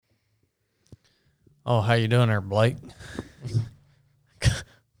Oh, how you doing there, Blake?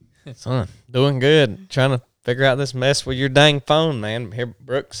 Son, doing good. Trying to figure out this mess with your dang phone, man. Here,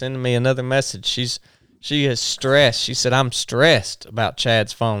 Brooke sending me another message. She is stressed. She said, I'm stressed about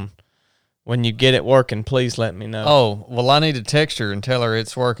Chad's phone. When you get it working, please let me know. Oh, well, I need to text her and tell her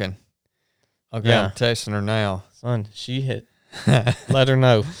it's working. Okay, Yeah. I'm texting her now. Son, she hit. Let her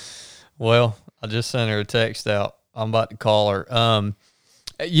know. Well, I just sent her a text out. I'm about to call her.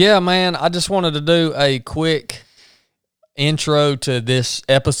 Yeah, man, I just wanted to do a quick intro to this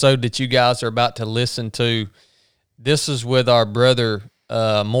episode that you guys are about to listen to. This is with our brother,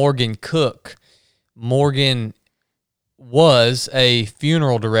 Morgan Cook. Morgan was a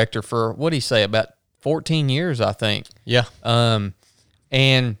funeral director for, what did he say, about 14 years, I think. Yeah.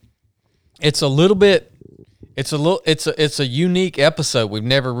 And it's a unique episode. We've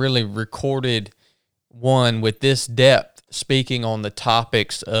never really recorded one with this depth, speaking on the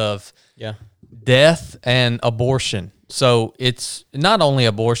topics of death and abortion. So it's not only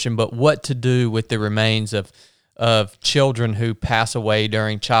abortion, but what to do with the remains of children who pass away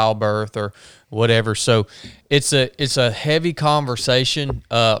during childbirth or whatever. So it's a heavy conversation.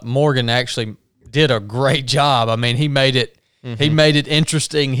 Morgan actually did a great job. I mean, he made it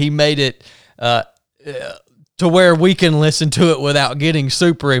interesting. He made it to where we can listen to it without getting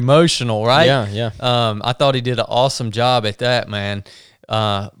super emotional, right? Yeah. I thought he did an awesome job at that, man.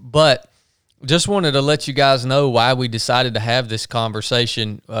 But just wanted to let you guys know why we decided to have this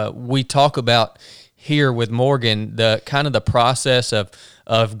conversation. We talk about here with Morgan the kind of the process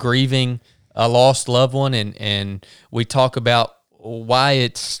of grieving a lost loved one, and we talk about why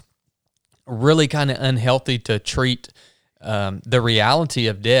it's really kind of unhealthy to treat the reality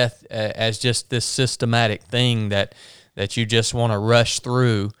of death as just this systematic thing that you just want to rush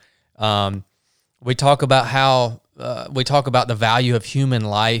through. We talk about the value of human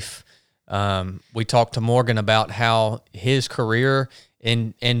life. We talked to Morgan about how his career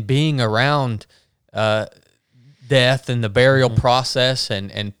and being around death and the burial process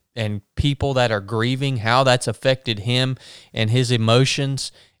and people that are grieving, how that's affected him and his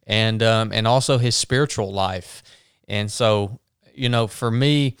emotions and also his spiritual life. And so, for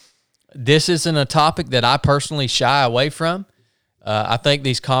me, this isn't a topic that I personally shy away from. I think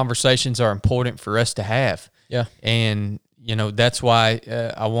these conversations are important for us to have. Yeah. And, that's why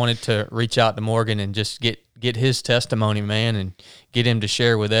I wanted to reach out to Morgan and just get his testimony, man, and get him to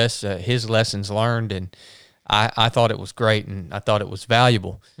share with us his lessons learned. And I thought it was great, and I thought it was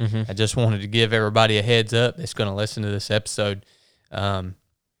valuable. I just wanted to give everybody a heads up that's going to listen to this episode.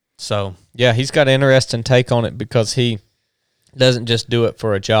 So yeah, he's got an interesting take on it because he doesn't just do it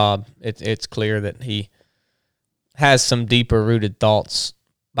for a job. It's clear that he has some deeper rooted thoughts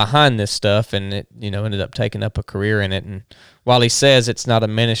behind this stuff, and it ended up taking up a career in it. And while he says it's not a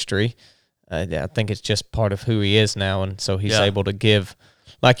ministry, I think it's just part of who he is now, and so he's able to give,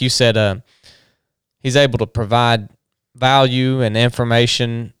 like you said, he's able to provide value and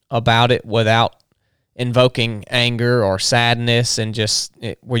information about it without invoking anger or sadness, and just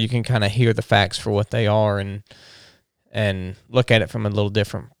where you can kind of hear the facts for what they are and look at it from a little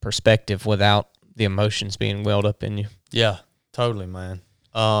different perspective without the emotions being welled up in you. yeah, totally, man.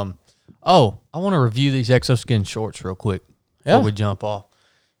 I want to review these Exoskin shorts real quick before we jump off.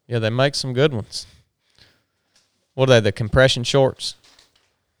 Yeah, they make some good ones. What are they, the compression shorts?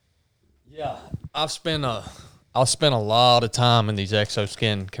 Yeah, I've spent a lot of time in these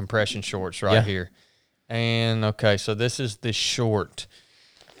Exoskin compression shorts right here. And okay, so this is the short.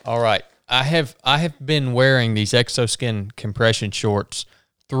 All right. I have been wearing these Exoskin compression shorts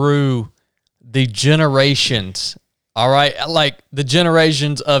through the generations. All right, like the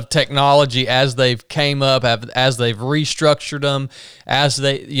generations of technology as they've came up, as they've restructured them, as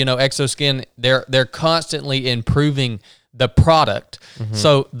they, Exoskin, they're constantly improving the product.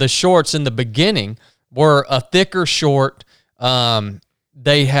 So the shorts in the beginning were a thicker short.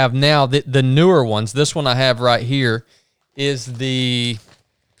 They have now the newer ones. This one I have right here is the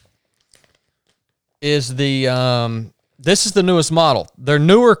this is the newest model. They're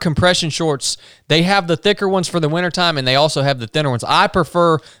newer compression shorts. They have the thicker ones for the wintertime, and they also have the thinner ones. I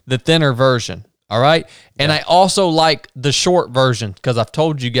prefer the thinner version, all right? And I also like the short version because I've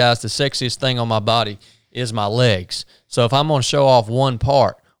told you guys the sexiest thing on my body is my legs. So if I'm going to show off one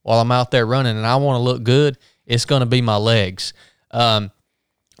part while I'm out there running and I want to look good, it's going to be my legs. I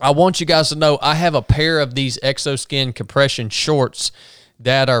want you guys to know I have a pair of these Exoskin compression shorts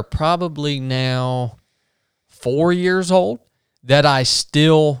that are probably now 4 years old that I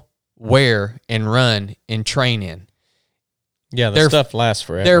still wear and run and train in. Yeah, the stuff lasts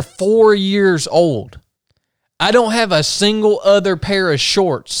forever. They're 4 years old. I don't have a single other pair of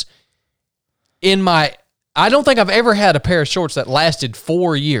shorts I don't think I've ever had a pair of shorts that lasted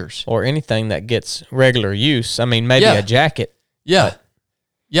 4 years. Or anything that gets regular use. I mean, maybe a jacket. Yeah.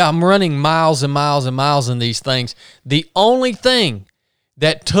 Yeah, I'm running miles and miles and miles in these things. The only thing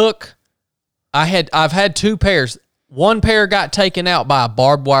that I've had 2 pairs. One pair got taken out by a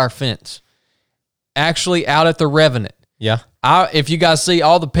barbed wire fence. Actually out at the Revenant. Yeah. If you guys see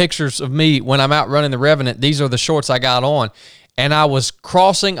all the pictures of me when I'm out running the Revenant, these are the shorts I got on. And I was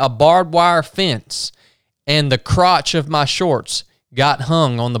crossing a barbed wire fence, and the crotch of my shorts got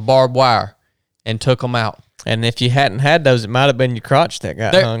hung on the barbed wire and took them out. And if you hadn't had those, it might have been your crotch that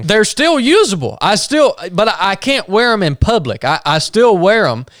got hung. They're still usable. But I can't wear them in public. I still wear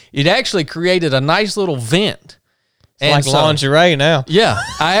them. It actually created a nice little vent. It's like lingerie now. Yeah,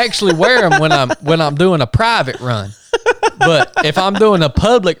 I actually wear them when I'm doing a private run. But if I'm doing a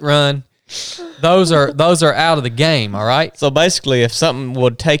public run, those are out of the game. All right. So basically, if something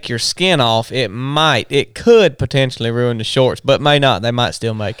would take your skin off, it could potentially ruin the shorts, but may not. They might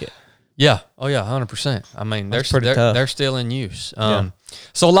still make it. Yeah. Oh yeah, 100%. I mean, they're still in use.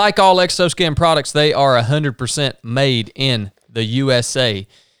 So like all ExoSkin products, they are 100% made in the USA.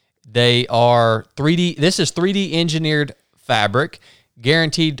 They are 3D. This is 3D engineered fabric,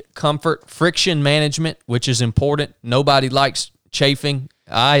 guaranteed comfort, friction management, which is important. Nobody likes chafing.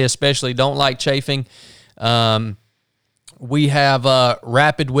 I especially don't like chafing. We have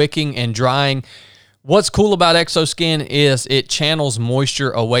rapid wicking and drying. What's cool about ExoSkin is it channels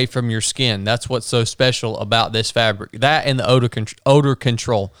moisture away from your skin. That's what's so special about this fabric. That and the odor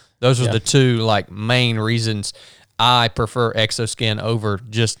control. Those are the 2 main reasons I prefer ExoSkin over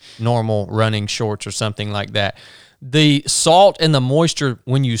just normal running shorts or something like that. The salt and the moisture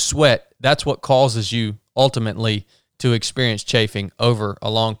when you sweat, that's what causes you ultimately to experience chafing over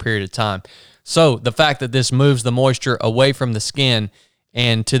a long period of time. So the fact that this moves the moisture away from the skin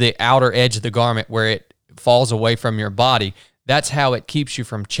and to the outer edge of the garment where it falls away from your body, that's how it keeps you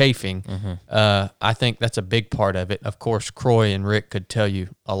from chafing. I think that's a big part of it. Of course, Croy and Rick could tell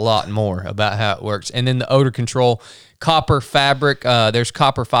you a lot more about how it works. And then the odor control, copper fabric. There's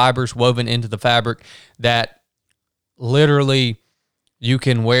copper fibers woven into the fabric that literally you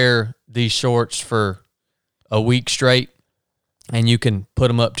can wear these shorts for a week straight and you can put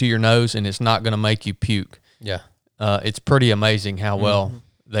them up to your nose and it's not going to make you puke. Yeah. It's pretty amazing how well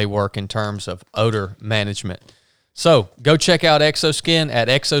they work in terms of odor management. So go check out ExoSkin at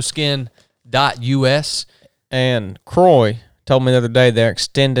exoskin.us. And Croy told me the other day they're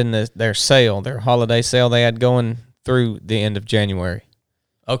extending their sale, their holiday sale they had going through the end of January.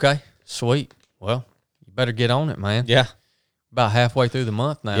 Okay, sweet. Well, you better get on it, man. Yeah. About halfway through the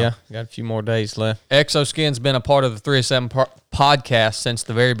month now. Yeah, got a few more days left. ExoSkin's been a part of the 307 podcast since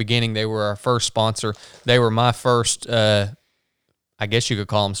the very beginning. They were our first sponsor. They were my first, I guess you could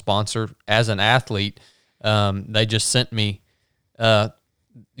call them sponsor, as an athlete. They just sent me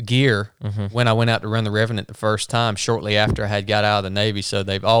gear when I went out to run the Revenant the first time, shortly after I had got out of the Navy. So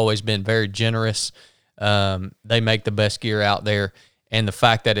they've always been very generous. They make the best gear out there. And the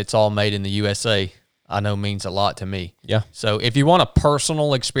fact that it's all made in the USA, I know means a lot to me. Yeah. So if you want a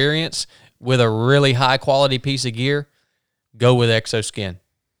personal experience with a really high quality piece of gear, go with ExoSkin.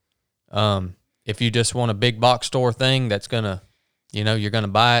 If you just want a big box store thing that's going to, you're going to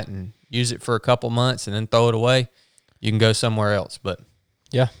buy it and use it for a couple months and then throw it away, you can go somewhere else. But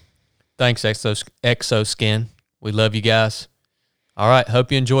yeah, thanks, ExoSkin. We love you guys. All right.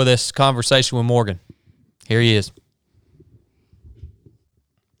 Hope you enjoy this conversation with Morgan. Here he is.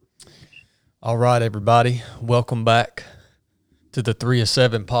 All right, everybody. Welcome back to the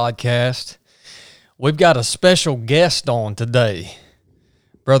 307 podcast. We've got a special guest on today,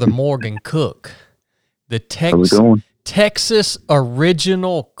 Brother Morgan Cook, the Texas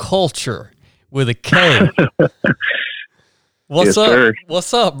Original Culture with a K. What's yes, up? Sir.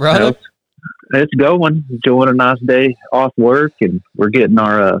 What's up, brother? It's going. Enjoying a nice day off work, and we're getting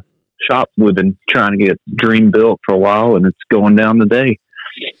our shop. We've been trying to get Dream built for a while, and it's going down today.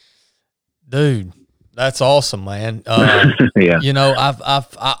 Dude, that's awesome, man. Yeah.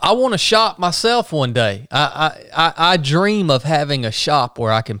 I want to shop myself one day. I dream of having a shop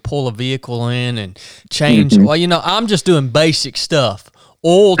where I can pull a vehicle in and change. Mm-hmm. Well, I'm just doing basic stuff.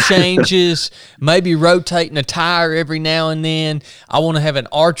 Oil changes, maybe rotating a tire every now and then. I want to have an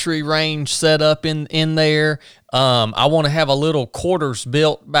archery range set up in there. I want to have a little quarters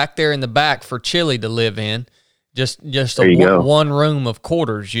built back there in the back for Chili to live in. Just one room of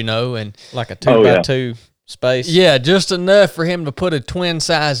quarters, and like a 2x2 space. Yeah, just enough for him to put a twin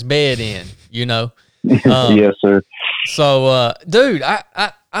size bed in, Yes, sir. So, dude,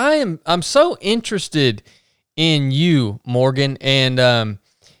 I'm so interested in you, Morgan, and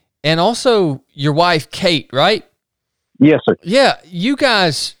and also your wife, Kate, right? Yes, sir. Yeah, you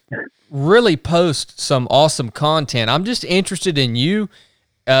guys really post some awesome content. I'm just interested in you,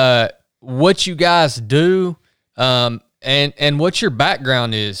 what you guys do, and what your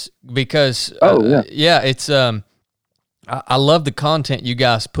background is, because it's I love the content you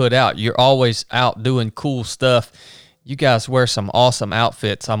guys put out. You're always out doing cool stuff. You guys wear some awesome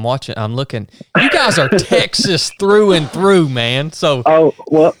outfits. I'm looking. You guys are Texas through and through, man. So,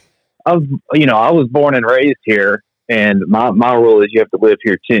 well, I was born and raised here, and my rule is you have to live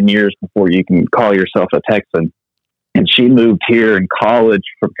here 10 years before you can call yourself a Texan. And she moved here in college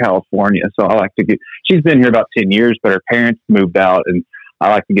from California, so I like to she's been here about 10 years, but her parents moved out, and I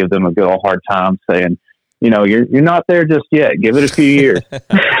like to give them a good old hard time, saying, you're not there just yet. Give it a few years.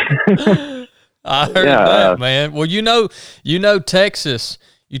 I heard that, man. Well, Texas.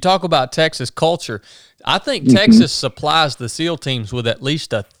 You talk about Texas culture. I think Texas supplies the SEAL teams with at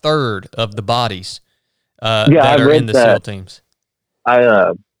least a third of the bodies that are in the SEAL teams.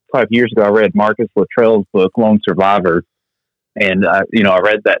 5 years ago, I read Marcus Luttrell's book, Lone Survivor, and I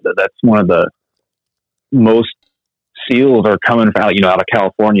read that's one of the most SEALs are coming out of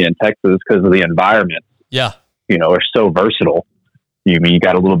California and Texas because of the environment. Yeah, are so versatile. You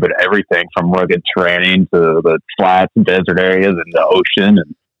got a little bit of everything from rugged terrain to the flats and desert areas and the ocean,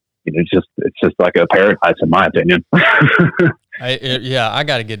 and it's just like a paradise in my opinion. I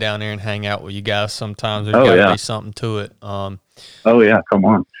got to get down there and hang out with you guys sometimes. There's got to be something to it. Oh yeah, come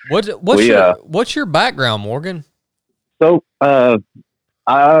on. What's your background, Morgan? So, out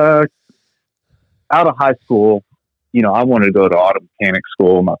of high school, I wanted to go to auto mechanic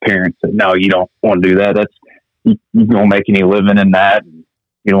school. My parents said, "No, you don't want to do that. You don't make any living in that. And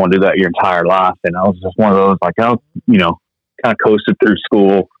you don't want to do that your entire life." And I was just one of those, like, kind of coasted through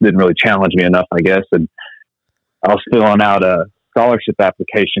school. Didn't really challenge me enough, I guess. And I was filling out scholarship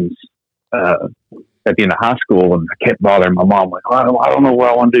applications at the end of high school, and I kept bothering my mom, like, I don't know what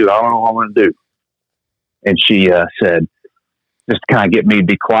I want to do. I don't know what I want to do. And she said, just kind of get me to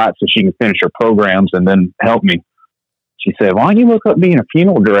be quiet so she can finish her programs and then help me. She said, "Why don't you look up being a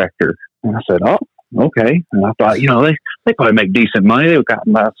funeral director?" And I said, "Oh, okay." And I thought, they probably make decent money. They've got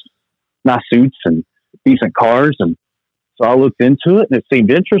nice suits and decent cars. And so I looked into it, and it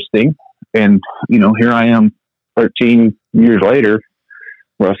seemed interesting. And, here I am 13 years later,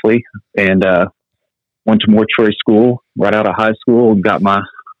 roughly, and went to mortuary school right out of high school,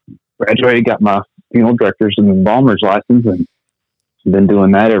 graduated, got my funeral director's and embalmer's license, and been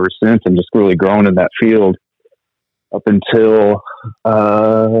doing that ever since, and just really grown in that field up until,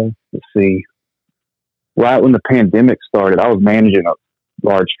 right when the pandemic started. I was managing a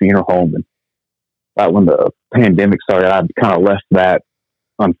large funeral home, and right when the pandemic started, I kind of left that,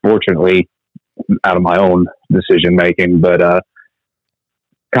 unfortunately, out of my own decision making, but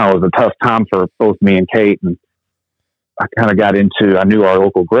kind of was a tough time for both me and Kate, and I kind of I knew our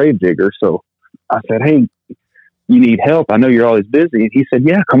local grave digger, so I said, "Hey, you need help? I know you're always busy." And he said,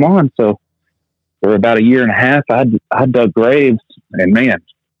 "Yeah, come on." So for about a year and a half, I dug graves, and man,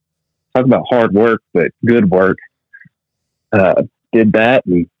 talk about hard work, but good work. Did that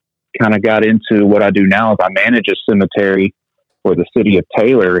and kind of got into what I do now. Is I manage a cemetery for the city of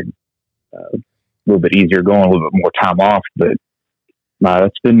Taylor, and a little bit easier going, a little bit more time off, but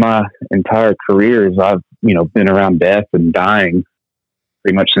that's been my entire career. Is I've been around death and dying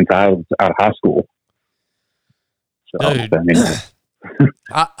pretty much since I was out of high school. So, dude,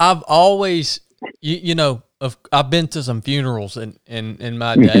 I've always, I've been to some funerals in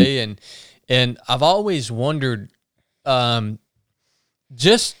my day, and I've always wondered,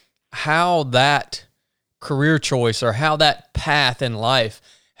 just how that career choice or how that path in life,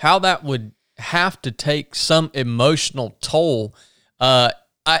 how that would have to take some emotional toll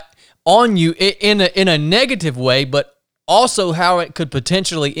on you in a negative way, but also how it could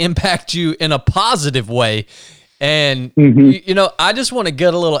potentially impact you in a positive way. And, I just want to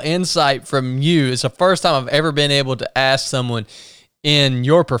get a little insight from you. It's the first time I've ever been able to ask someone in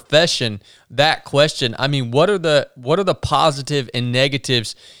your profession that question. I mean, what are the positive and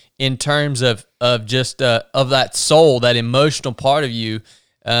negatives in terms of just of that soul, that emotional part of you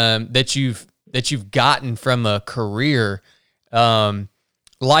that you've gotten from a career,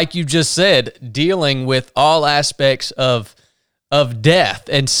 like you just said, dealing with all aspects of death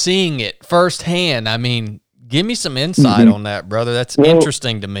and seeing it firsthand. I mean, give me some insight on that, brother. That's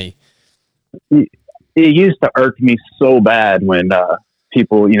interesting to me. It used to irk me so bad when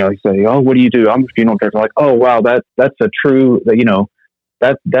people, say, "Oh, what do you do?" "I'm a funeral director." Like, "Oh, wow, that's a true, that's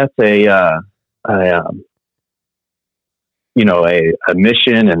a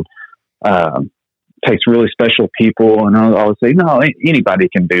mission." And takes really special people. And I would say, no, anybody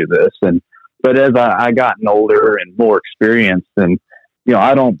can do this. But as I gotten older and more experienced, and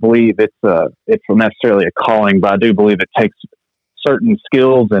I don't believe it's necessarily a calling, but I do believe it takes certain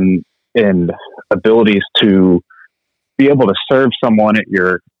skills and abilities to be able to serve someone at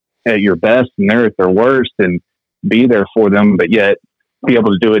your best and they're at their worst, and be there for them, but yet be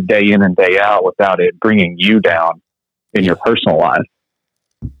able to do it day in and day out without it bringing you down in your personal life.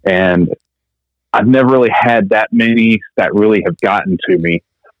 And I've never really had that many that really have gotten to me.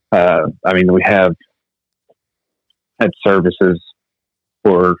 We have had services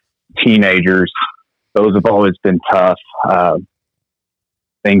for teenagers. Those have always been tough.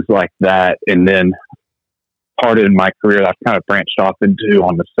 Things like that. And then part of my career I've kind of branched off into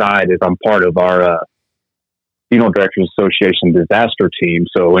on the side is I'm part of our Funeral Directors Association disaster team.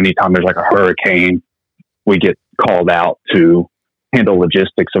 So anytime there's like a hurricane, we get called out to handle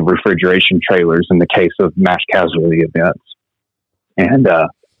logistics of refrigeration trailers in the case of mass casualty events. And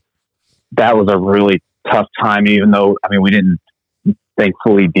that was a really tough time, even though, we didn't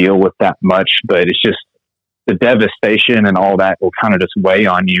thankfully deal with that much, but it's just the devastation and all that will kind of just weigh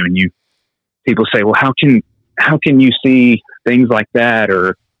on you. And people say, well, how can you see things like that?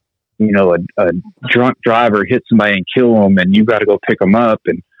 Or, a drunk driver hit somebody and kill them and you've got to go pick them up.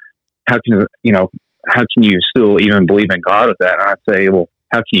 And how can you still even believe in God with that? And I say, well,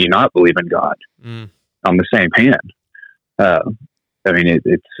 how can you not believe in God on the same hand?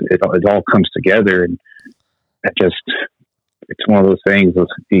 It all comes together, and it's one of those things.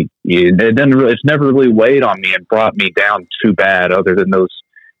 It's never really weighed on me and brought me down too bad, other than those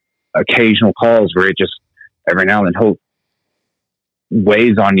occasional calls where it just every now and then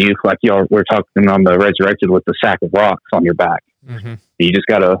weighs on you, like we're talking on the Resurrected with the sack of rocks on your back. Mm-hmm. You just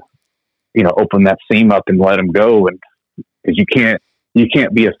got to open that seam up and let them go, and because you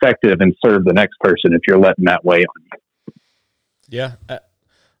can't be effective and serve the next person if you're letting that weigh on you. Yeah,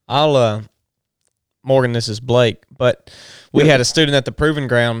 I'll Morgan, this is Blake, but we had a student at the Proving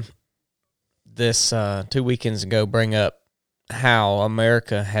Ground this 2 weekends ago bring up how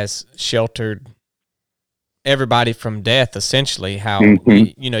America has sheltered everybody from death, essentially. How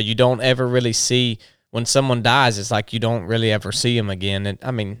you don't ever really see when someone dies. It's like you don't really ever see them again.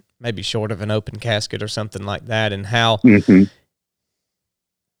 And maybe short of an open casket or something like that. And how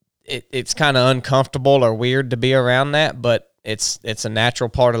it's kind of uncomfortable or weird to be around that, but it's a natural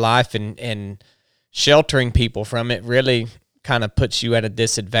part of life, and sheltering people from it really kind of puts you at a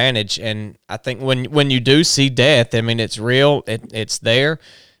disadvantage. And I think when you do see death, it's real, it's there,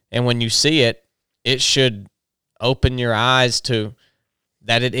 and when you see it, it should open your eyes to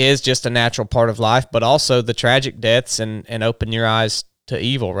that it is just a natural part of life, but also the tragic deaths, and open your eyes to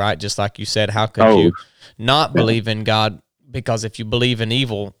evil, right? Just like you said, how could you not believe in God? Because if you believe in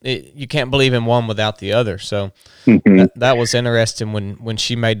evil, you can't believe in one without the other. So that was interesting when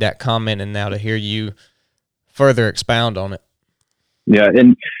she made that comment, and now to hear you further expound on it. Yeah,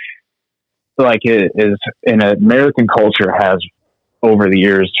 and like it is, in American culture has over the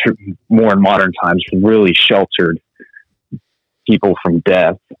years, more in modern times, really sheltered people from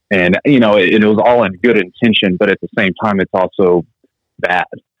death. And, it was all in good intention, but at the same time, it's also bad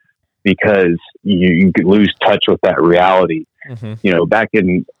because you could lose touch with that reality. Mm-hmm. Back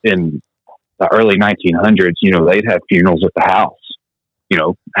in the early 1900s, they'd have funerals at the house,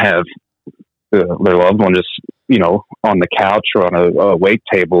 have their loved one just, on the couch or on a wake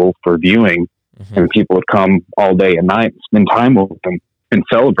table for viewing. Mm-hmm. And people would come all day and night and spend time with them and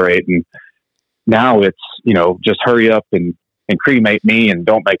celebrate. And now it's, just hurry up and cremate me and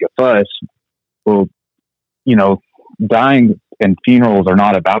don't make a fuss. Well, dying and funerals are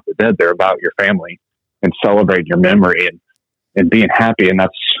not about the dead. They're about your family and celebrating your memory and being happy. And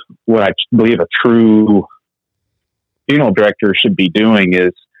that's what I believe a true funeral director should be doing,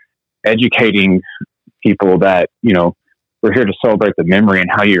 is educating people that, we're here to celebrate the memory and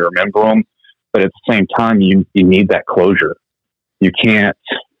how you remember them. But at the same time, you need that closure. You'll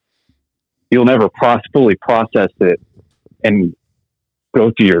never fully process it and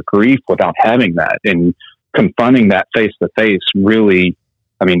go through your grief without having that. And confronting that face to face really,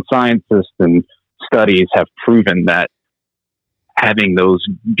 scientists and studies have proven that having those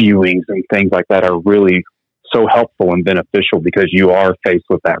viewings and things like that are really so helpful and beneficial, because you are faced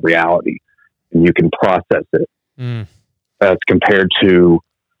with that reality and you can process it. As compared to,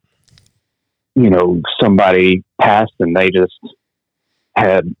 somebody passed and they just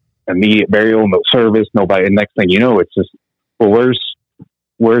had immediate burial, no service, nobody. And next thing you know, it's just, well,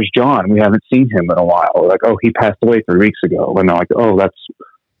 where's John? We haven't seen him in a while. Like, oh, he passed away 3 weeks ago. And they're like, oh, that's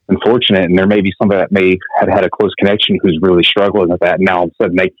unfortunate. And there may be somebody that may have had a close connection who's really struggling with that. And now all of a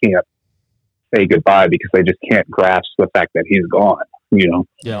sudden they can't say goodbye because they just can't grasp the fact that he's gone, you know?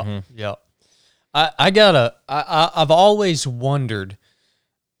 Yeah. Yeah. I've always wondered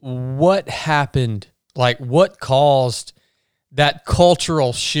what happened, like what caused that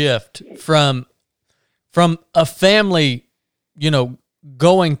cultural shift from a family,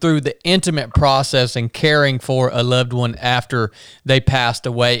 going through the intimate process and caring for a loved one after they passed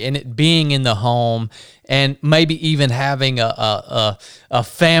away, and it being in the home, and maybe even having a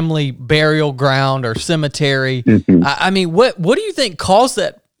family burial ground or cemetery. Mm-hmm. I mean, what do you think caused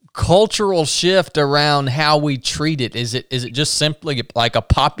that cultural shift around how we treat it? Is it just simply like a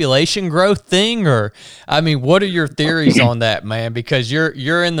population growth thing, or I mean, what are your theories on that, man? Because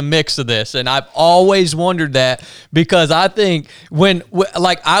you're in the mix of this, and I've always wondered that, because I think I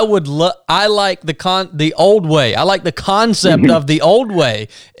like the old way. I like the concept of the old way,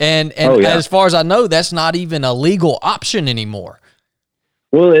 and as far as I know, that's not even a legal option anymore.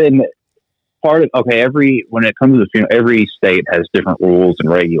 Well, and when it comes to the funeral, every state has different rules and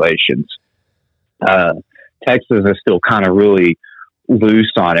regulations. Texas is still kind of really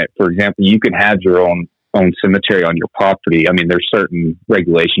loose on it. For example, you can have your own cemetery on your property. I mean, there's certain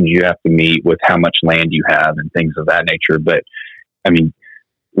regulations you have to meet with how much land you have and things of that nature. But I mean,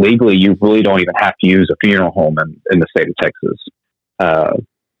 legally, you really don't even have to use a funeral home in the state of Texas.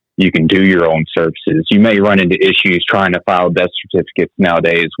 You can do your own services. You may run into issues trying to file death certificates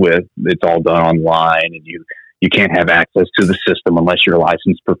nowadays with it's all done online, and you can't have access to the system unless you're a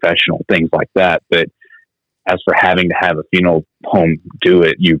licensed professional, things like that. But as for having to have a funeral home do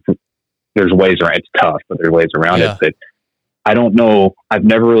it, there's ways around. It's tough, but there are ways around it. But I don't know. I've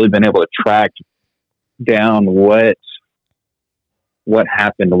never really been able to track down what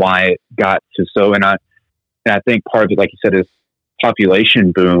happened, why it got to so. And I think part of it, like you said, is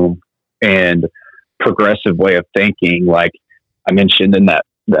population boom and progressive way of thinking. Like I mentioned in that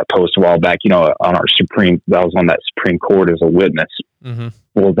post a while back, on our that was on that Supreme Court as a witness. Mm-hmm.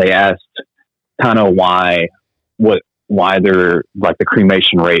 Well, they asked kind of why they're like the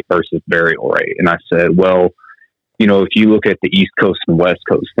cremation rate versus burial rate. And I said, well, if you look at the East Coast and West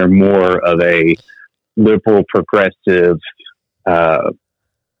Coast, they're more of a liberal, progressive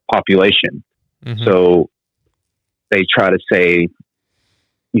population. Mm-hmm. So they try to say,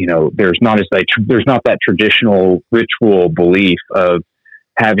 there's not that traditional ritual belief of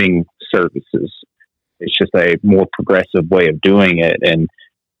having services. It's just a more progressive way of doing it. And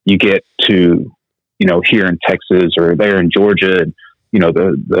you get to, here in Texas or there in Georgia, and,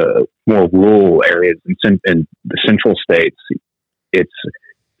 the more rural areas and the central states, it's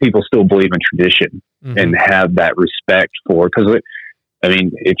people still believe in tradition mm-hmm. and have that respect for, because I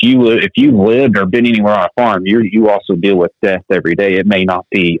mean, if you've lived or been anywhere on a farm, you also deal with death every day. It may not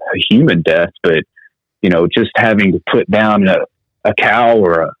be a human death, but just having to put down a cow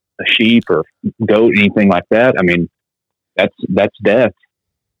or a sheep or goat, anything like that. I mean, that's death,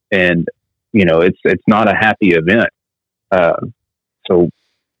 and it's not a happy event. So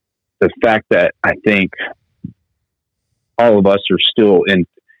the fact that I think all of us are still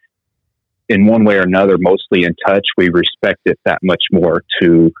in one way or another, mostly in touch, we respect it that much more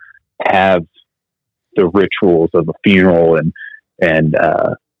to have the rituals of a funeral and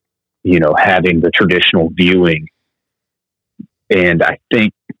having the traditional viewing. And I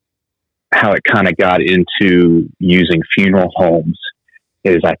think how it kind of got into using funeral homes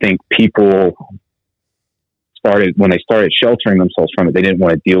is I think people when they started sheltering themselves from it, they didn't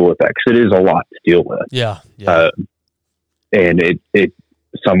want to deal with that because it is a lot to deal with. Yeah. And it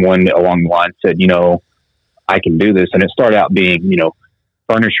someone along the line said, I can do this. And it started out being,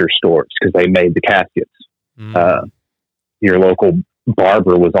 furniture stores because they made the caskets. Mm. Your local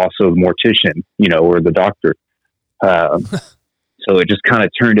barber was also the mortician, or the doctor. So it just kind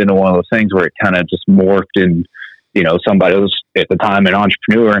of turned into one of those things where it kind of just morphed in, somebody was at the time an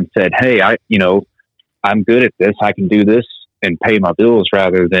entrepreneur and said, hey, I'm good at this. I can do this and pay my bills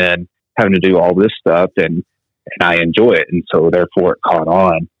rather than having to do all this stuff. And I enjoy it. And so therefore it caught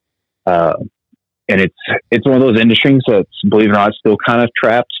on. And it's one of those industries that's, believe it or not, still kind of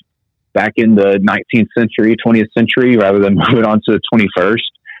trapped back in the 19th century, 20th century, rather than moving on to the 21st,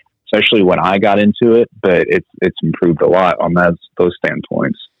 especially when I got into it. But it's improved a lot on those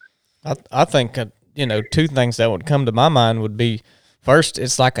standpoints. I think, two things that would come to my mind would be, first,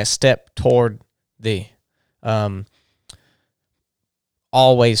 it's like a step toward the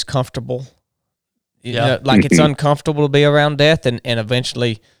always comfortable. It's uncomfortable to be around death, and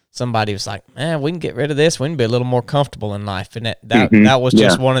eventually somebody was like, man, we can get rid of this. We can be a little more comfortable in life. And that was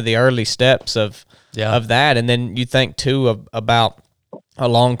just one of the early steps of that. And then you think too about a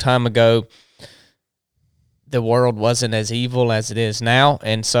long time ago, the world wasn't as evil as it is now.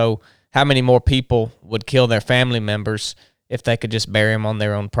 And so how many more people would kill their family members if they could just bury them on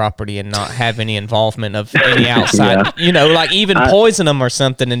their own property and not have any involvement of any outside, like even poison them or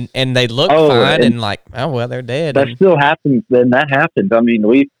something, and they look fine and like, oh, well, they're dead. That still happens. Then that happens. I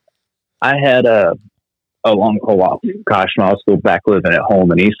mean, I had a long while. Gosh, when I was still back living at home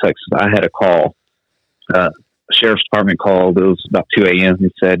in East Texas, I had a call. Sheriff's Department called. It was about 2 a.m.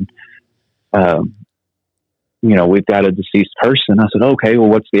 He said, we've got a deceased person. I said, okay, well,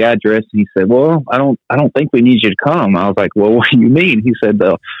 what's the address? And he said, well, I don't think we need you to come. I was like, well, what do you mean? He said,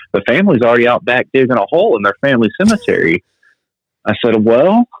 the family's already out back digging a hole in their family cemetery. I said,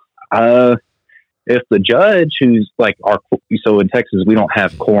 well, if the judge who's like so in Texas, we don't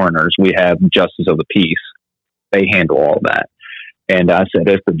have coroners. We have justice of the peace. They handle all that. And I said,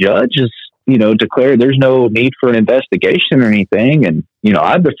 if the judge is, declared there's no need for an investigation or anything, and,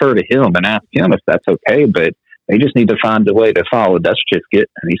 I'd defer to him and ask him if that's okay, but they just need to find a way to file a death certificate.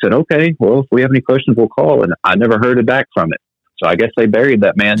 And he said, okay, well, if we have any questions, we'll call. And I never heard it back from it. So I guess they buried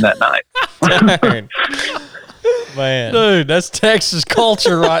that man that night. Man, dude, that's Texas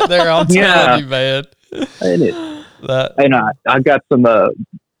culture right there. I'm telling you, man. It is. And I got some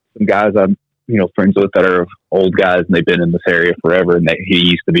guys I'm friends with that are old guys, and they've been in this area forever. And he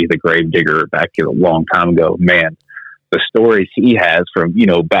used to be the grave digger back a long time ago. Man, the stories he has from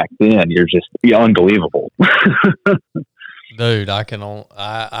back then, you're just unbelievable. Dude, I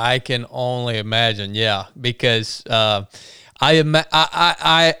can only imagine. Yeah, because I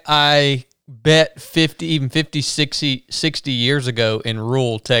bet 50, 60 years ago in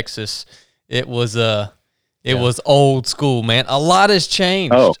rural Texas, it was old school, man. A lot has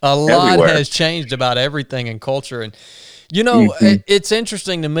changed. A lot has changed about everything in culture. And, it's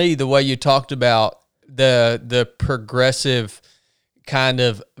interesting to me the way you talked about the progressive kind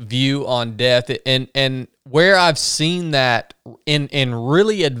of view on death, and where I've seen that in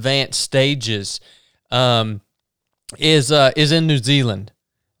really advanced stages is in New Zealand.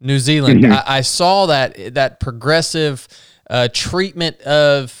 Mm-hmm. I saw that progressive treatment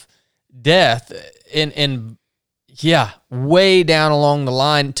of death in way down along the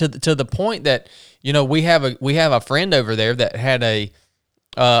line to the point that we have a friend over there that had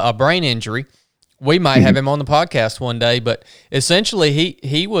a brain injury. We might have him on the podcast one day, but essentially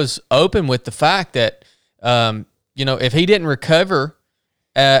he was open with the fact that if he didn't recover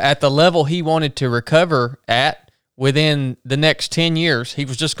at the level he wanted to recover at within the next 10 years, he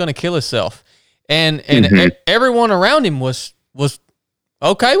was just going to kill himself. And everyone around him was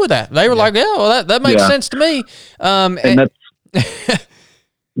okay with that. They were like, yeah, well, that makes sense to me. And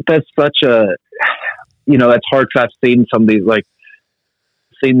that's such a, that's hard, because I've seen some of these,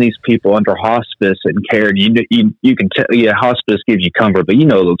 seen these people under hospice and care, and you can tell, hospice gives you comfort, but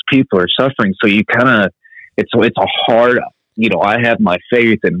those people are suffering. So you kind of, it's a hard, I have my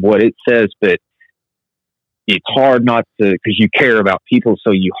faith in what it says, but it's hard not to, because you care about people.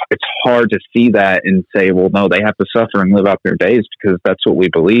 So it's hard to see that and say, well, no, they have to suffer and live out their days because that's what we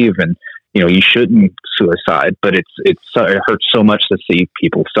believe. And, you shouldn't suicide, but it hurts so much to see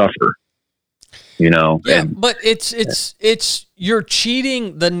people suffer, Yeah, but it's you're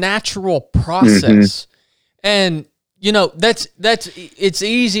cheating the natural process. And, it's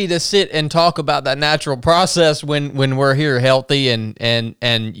easy to sit and talk about that natural process when we're here healthy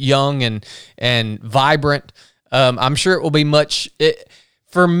and young and vibrant. I'm sure it will be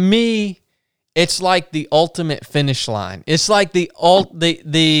for me, it's like the ultimate finish line. It's like the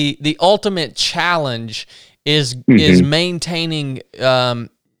ultimate challenge is maintaining,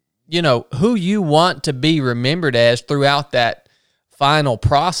 who you want to be remembered as throughout that final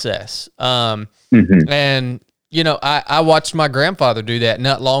process. And, I watched my grandfather do that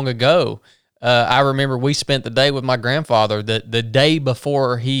not long ago. I remember we spent the day with my grandfather the day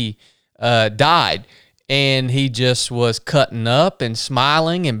before he died, and he just was cutting up and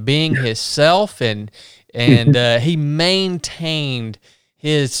smiling and being himself, and he maintained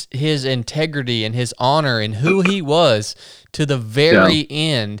his integrity and his honor and who he was to the very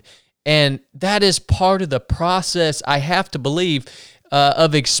end. And that is part of the process, I have to believe,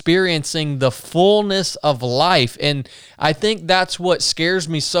 of experiencing the fullness of life. And I think that's what scares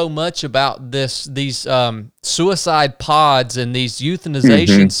me so much about these suicide pods and these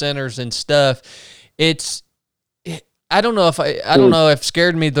euthanization centers and stuff. I don't know if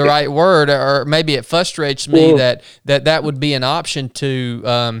scared me the right word, or maybe it frustrates me that would be an option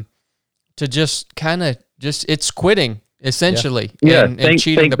to just kind of it's quitting essentially and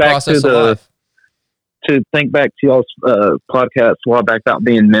cheating the process of life. To think back to y'all's podcast a while back about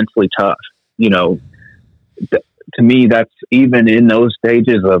being mentally tough, to me, that's even in those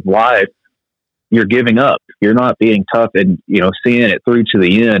stages of life, you're giving up. You're not being tough and, seeing it through to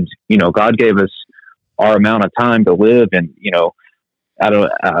the end. God gave us our amount of time to live, and,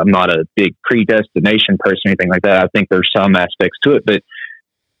 I'm not a big predestination person or anything like that. I think there's some aspects to it, but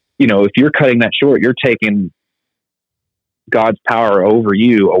if you're cutting that short, you're taking God's power over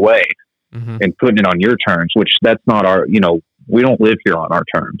you away and putting it on your terms, which that's not our, we don't live here on our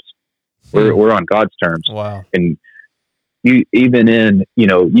terms. We're on God's terms. Wow. And you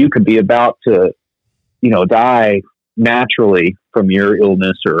could be about to, die naturally from your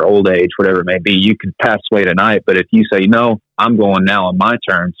illness or old age, whatever it may be. You could pass away tonight, but if you say, no, I'm going now on my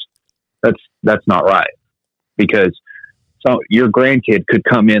terms, that's not right, because so your grandkid could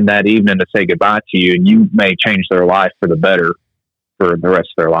come in that evening to say goodbye to you, and you may change their life for the better for the rest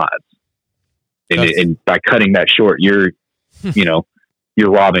of their lives. And by cutting that short, you're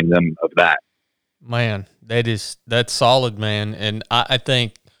robbing them of that. Man, that's solid, man. And I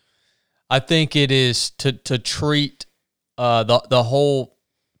think it is to treat the whole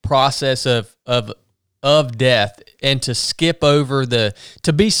process of death, and to skip over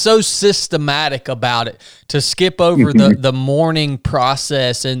to be so systematic about it, to skip over the mourning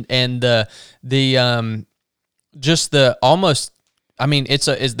process and the just the almost, I mean,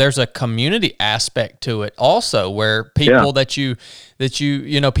 there's a community aspect to it also, where people that you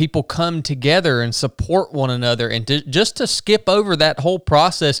people come together and support one another, and just to skip over that whole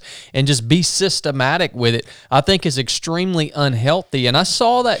process and just be systematic with it, I think is extremely unhealthy. And I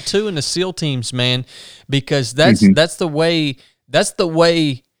saw that too in the SEAL teams, man, because that's the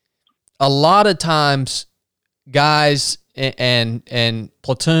way a lot of times guys and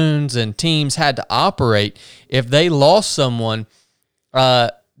platoons and teams had to operate. If they lost someone,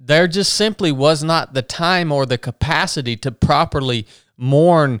 there just simply was not the time or the capacity to properly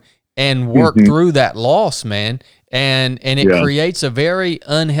mourn and work through that loss, man. And it creates a very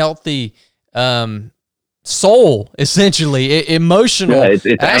unhealthy soul, essentially, emotional it's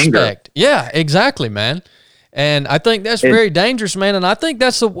aspect. Anger. Yeah, exactly, man. And I think that's very dangerous, man. And I think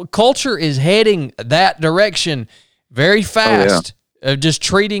that's the culture is heading that direction very fast, of just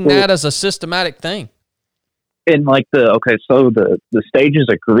treating that as a systematic thing. And like the stages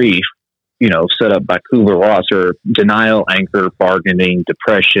of grief, set up by Kubler-Ross are denial, anger, bargaining,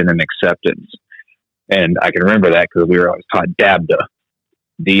 depression, and acceptance. And I can remember that because we were always taught DABDA,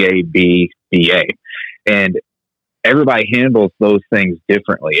 DABDA. And everybody handles those things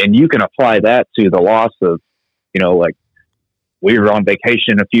differently. And you can apply that to the loss of, like we were on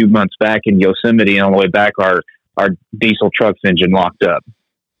vacation a few months back in Yosemite, and on the way back, our diesel truck's engine locked up.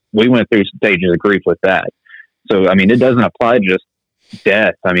 We went through stages of grief with that. So, I mean, it doesn't apply to just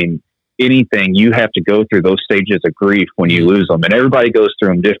death. I mean, anything, you have to go through those stages of grief when you lose them. And everybody goes through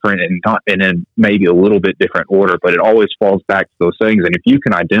them different and in maybe a little bit different order, but it always falls back to those things. And if you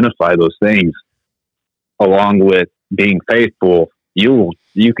can identify those things along with being faithful, you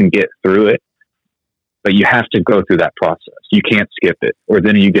can get through it, but you have to go through that process. You can't skip it, or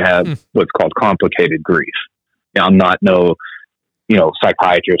then you have what's called complicated grief. Now, I'm not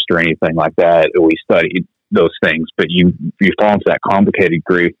psychiatrist or anything like that. We studied those things, but you fall into that complicated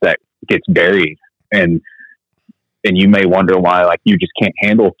grief that gets buried, and you may wonder why, like, you just can't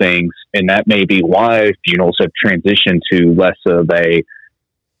handle things. And that may be why funerals have transitioned to less of a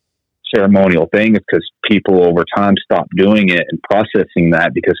ceremonial thing, because people over time stop doing it and processing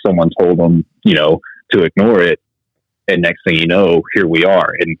that because someone told them, to ignore it. And next thing you know, here we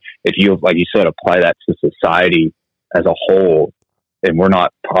are. And if you, like you said, apply that to society as a whole, and we're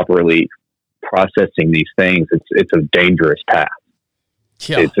not properly processing these things, it's a dangerous path.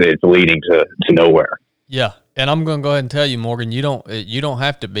 Yeah. It's leading to nowhere. Yeah. And I'm going to go ahead and tell you, Morgan, you don't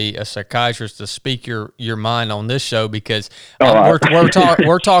have to be a psychiatrist to speak your mind on this show, because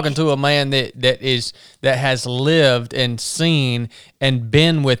we're talking to a man that has lived and seen and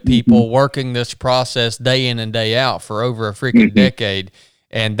been with people working this process day in and day out for over a freaking decade.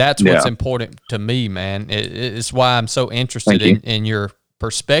 And that's what's important to me, man. It's why I'm so interested in your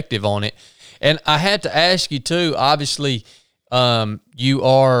perspective on it. And I had to ask you too, obviously, you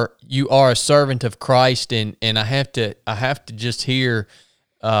are a servant of Christ, and I have to just hear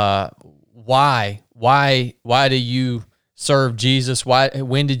why do you serve Jesus?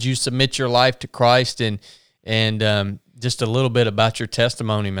 When did you submit your life to Christ, and just a little bit about your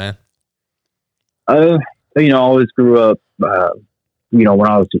testimony, man. I always grew up. When we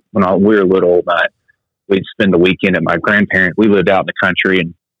were little, we'd spend the weekend at my grandparents. We lived out in the country,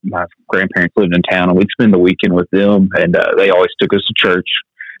 and my grandparents lived in town, and we'd spend the weekend with them, and they always took us to church,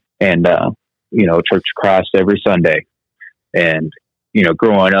 and Church of Christ every Sunday. And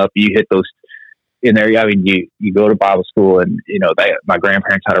growing up, you hit those in there, I mean, you go to Bible school, and my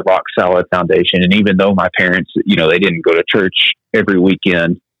grandparents had a rock solid foundation, and even though my parents, they didn't go to church every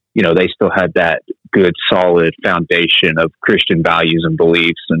weekend, they still had that good solid foundation of Christian values and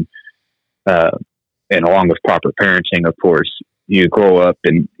beliefs, and along with proper parenting, of course, you grow up,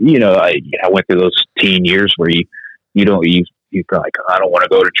 and I went through those teen years where you like, I don't want to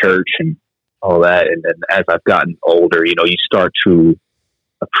go to church and all that, and then as I've gotten older, you start to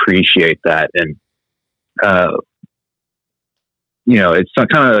appreciate that, and it's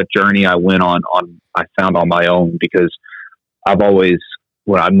kind of a journey I went on I found on my own, because I've always,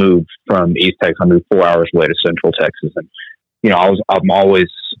 when I moved from East Texas, I moved 4 hours away to Central Texas, and I'm always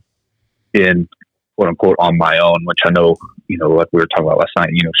been quote unquote on my own, which I know, like we were talking about last night,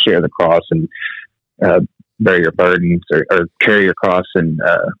 share the cross and bear your burdens, or carry your cross and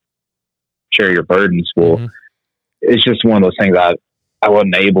share your burdens. Well, Mm-hmm. It's just one of those things I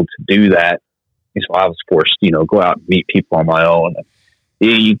wasn't able to do that. And so I was forced, go out and meet people on my own.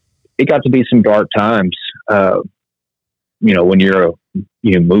 It got to be some dark times, when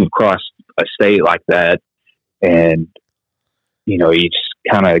you move across a state like that, and, you just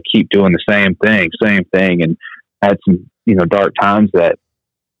kind of keep doing the same thing. And had some, dark times that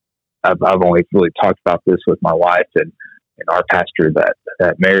I've only really talked about this with my wife and our pastor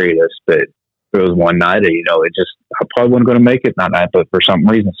that married us, but there was one night, I probably wasn't going to make it that night, but for some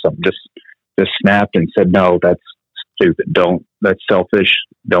reason, something just snapped and said, no, that's stupid. That's selfish.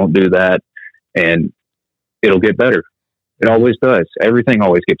 Don't do that. And it'll get better. It always does. Everything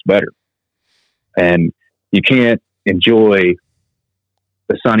always gets better. And you can't enjoy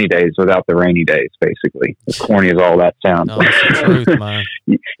the sunny days without the rainy days, basically. As corny as all that sounds. No, that's the truth, man.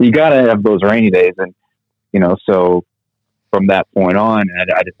 You got to have those rainy days. And, so from that point on,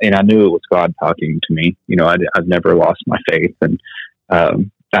 and I knew it was God talking to me. I've never lost my faith. And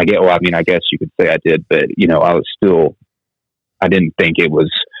I guess you could say I did, but, I didn't think it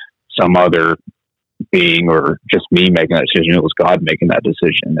was some other being or just me making that decision. It was God making that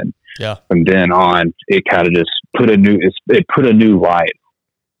decision. And from then on, it kind of just put a new light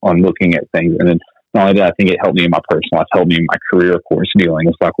on looking at things. And then not only that, I think it helped me in my personal life, helped me in my career, of course, dealing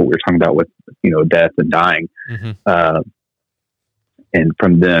with like what we were talking about with, death and dying. Mm-hmm. And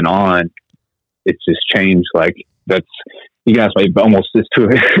from then on, it's just changed. Like you guys might almost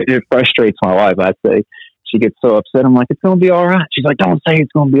it frustrates my wife. I'd say she gets so upset. I'm like, it's going to be all right. She's like, don't say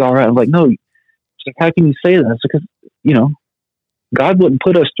it's going to be all right. I'm like, no. She's like, how can you say that? It's because, God wouldn't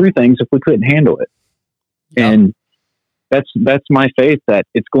put us through things if we couldn't handle it. Yeah. And that's my faith that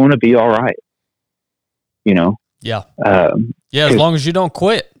it's going to be all right. Yeah. As long as you don't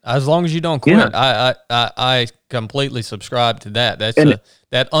quit. Yeah. I completely subscribe to that. That's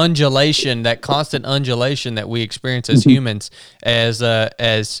that undulation, that constant undulation that we experience as humans,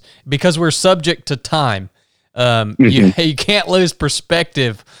 as because we're subject to time. You can't lose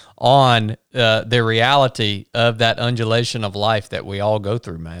perspective on the reality of that undulation of life that we all go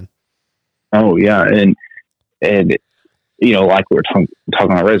through, man. Oh yeah, and like we're talking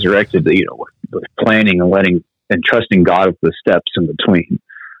about resurrected, with planning and letting and trusting God with the steps in between.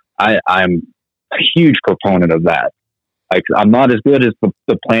 I'm a huge proponent of that. Like, I'm not as good as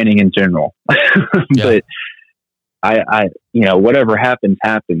the planning in general, but I whatever happens.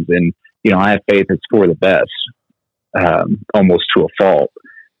 And, I have faith it's for the best, almost to a fault.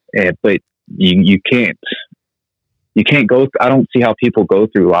 But you can't go, I don't see how people go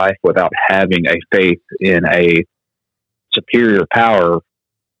through life without having a faith in a superior power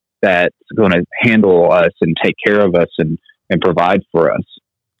that's going to handle us and take care of us and provide for us,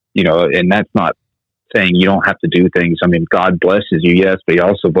 and that's not saying you don't have to do things. I mean, God blesses you, yes, but he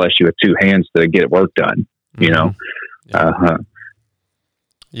also bless you with two hands to get work done, Yeah.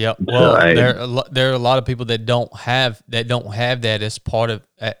 Yeah. Well, there are a lot of people that don't have that as part of,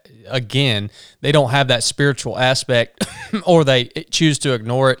 again, they don't have that spiritual aspect or they choose to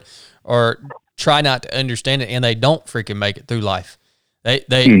ignore it or try not to understand it, and they don't freaking make it through life. They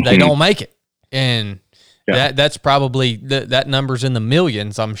don't make it. And that's probably that number's in the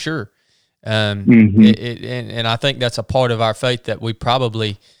millions, I'm sure. And I think that's a part of our faith that we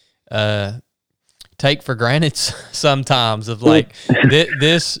probably, take for granted sometimes, of like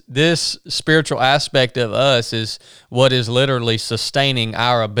this spiritual aspect of us is what is literally sustaining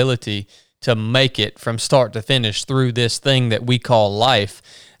our ability to make it from start to finish through this thing that we call life.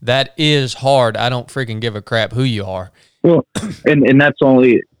 That is hard. I don't freaking give a crap who you are. Well, and that's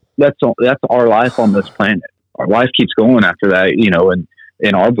our life on this planet. Our life keeps going after that, and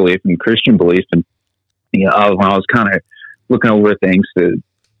in our belief and Christian belief. And, when I was kind of looking over things to,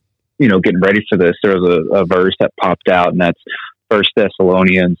 getting ready for this, there was a verse that popped out, and that's 1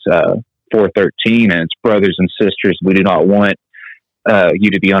 Thessalonians 4:13, and it's brothers and sisters, we do not want you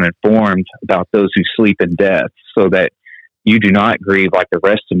to be uninformed about those who sleep in death, so that you do not grieve like the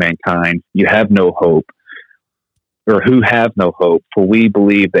rest of mankind. You have no hope, or who have no hope. For we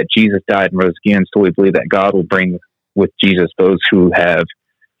believe that Jesus died and rose again, so we believe that God will bring with Jesus those who have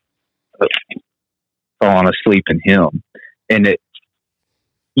fallen asleep in Him. And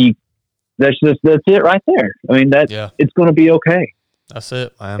that's it right there. I mean, it's going to be okay. That's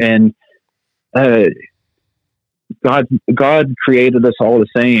it, man. And God created us all the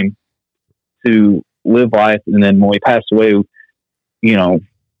same to live life, and then when we pass away,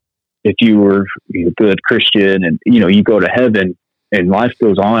 if you were a good Christian, and you go to heaven, and life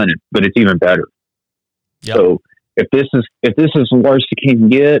goes on, but it's even better. Yep. So if this is the worst you can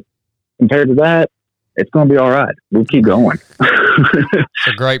get compared to that, it's going to be all right. We'll keep going. It's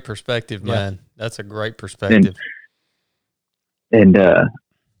a great perspective, man. Yeah. That's a great perspective. And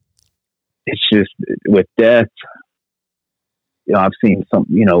it's just with death, I've seen some,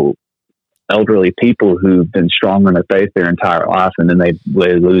 elderly people who've been strong in their faith their entire life, and then they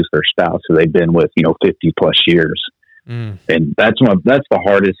lose their spouse who they've been with, 50 plus years. And that's the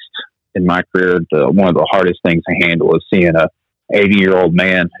hardest in my career. One of the hardest things to handle is seeing a 80-year-old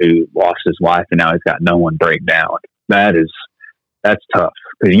man who lost his wife and now he's got no one break down. That's tough,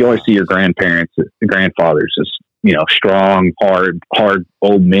 because you always see your grandparents, the grandfathers, as strong, hard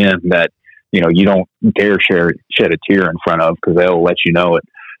old men that you don't dare shed a tear in front of, because they'll let you know it.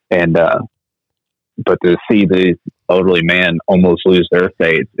 And but to see the elderly man almost lose their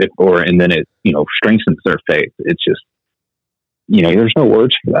faith, and then it strengthens their faith, it's just there's no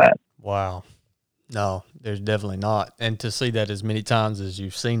words for that. Wow. No, there's definitely not. And to see that as many times as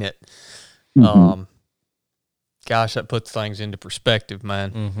you've seen it, gosh, that puts things into perspective,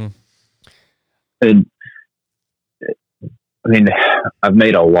 man. Mm-hmm. And I mean, I've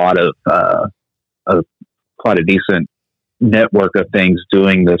made a lot of quite a decent network of things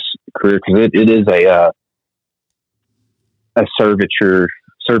doing this career, because it is a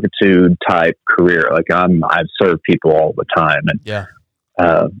servitude type career. Like I've served people all the time,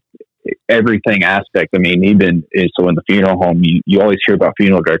 and everything aspect. I mean, even so in the funeral home, you always hear about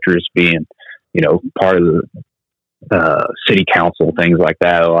funeral directors being, part of the city council, things like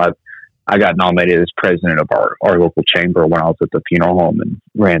that. Well, I got nominated as president of our local chamber when I was at the funeral home and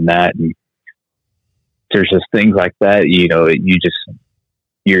ran that. And there's just things like that.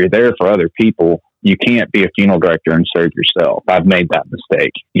 You're there for other people. You can't be a funeral director and serve yourself. I've made that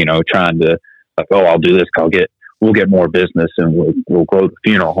mistake, trying to I'll do this. We'll get more business and we'll grow the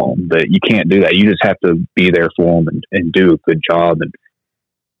funeral home, but you can't do that. You just have to be there for them and do a good job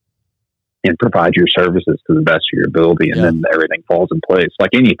and provide your services to the best of your ability. And then everything falls in place,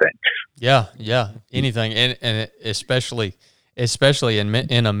 like anything. Yeah. Anything. And especially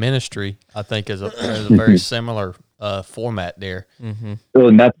in a ministry, I think is a very similar format there. Mm-hmm. Well,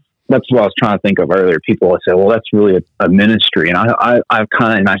 and that's what I was trying to think of earlier. People would say, well, that's really a ministry. And I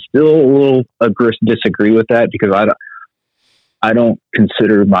still a little disagree with that, because I don't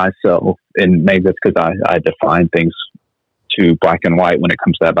consider myself, and maybe that's because I define things too black and white when it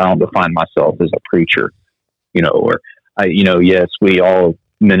comes to that, but I don't define myself as a preacher, yes, we all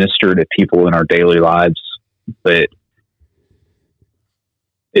minister to people in our daily lives, but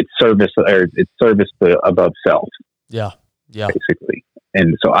it's service above self. Yeah. Basically.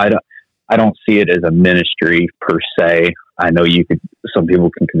 And so I don't see it as a ministry per se. I know some people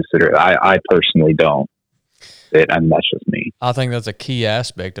can consider it. I personally don't. And that's just me. I think that's a key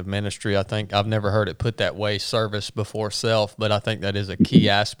aspect of ministry. I think I've never heard it put that way, service before self, but I think that is a key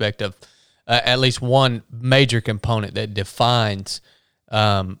aspect of at least one major component that defines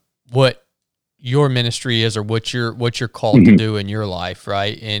what your ministry is, or what you're called to do in your life,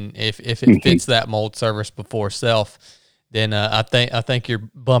 right? And if it fits that mold, service before self, then I think you're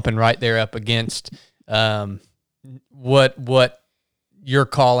bumping right there up against what your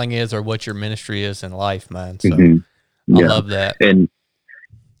calling is, or what your ministry is in life, man. So I love that. And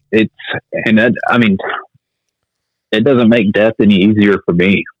it doesn't make death any easier for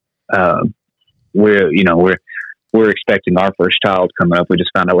me. We're expecting our first child coming up. We just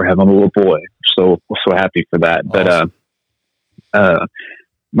found out we're having a little boy. So we're so happy for that. Awesome. But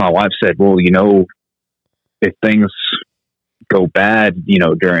my wife said, well, if things go bad,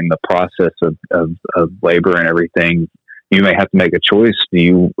 during the process of labor and everything, you may have to make a choice.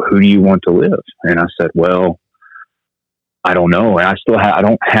 Who do you want to live? And I said, well, I don't know. And I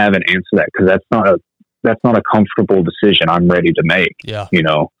don't have an answer to that, because that's not a comfortable decision I'm ready to make. Yeah.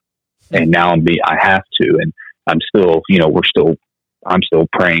 And now I have to, and I'm still, I'm still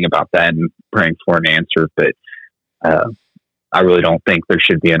praying about that and praying for an answer. But I really don't think there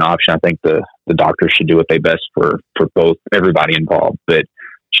should be an option. I think the doctors should do what they best for both everybody involved. But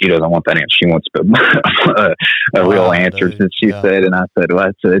she doesn't want that answer. She wants a real answer, dude. since she said. And I said,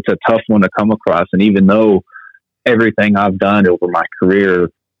 well, it's a tough one to come across. And even though everything I've done over my career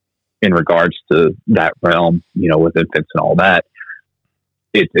in regards to that realm, with infants and all that,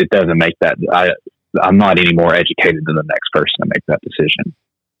 it doesn't make that. I'm not any more educated than the next person to make that decision.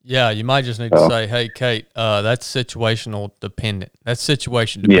 Yeah, you might just need to say, "Hey, Kate, that's situational dependent. That's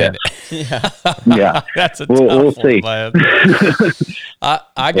situation dependent." Yeah. That's a we'll tough one, see. man.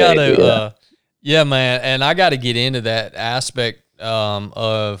 I gotta, man, and I got to get into that aspect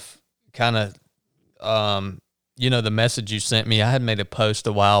of kind of, the message you sent me. I had made a post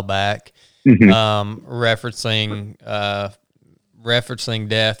a while back, referencing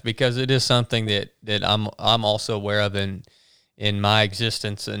death, because it is something that I'm also aware of in my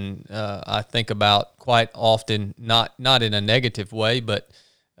existence, and I think about quite often, not in a negative way, but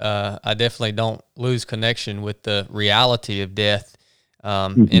I definitely don't lose connection with the reality of death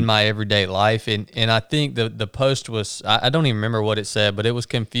in my everyday life. And I think the post was, I don't even remember what it said, but it was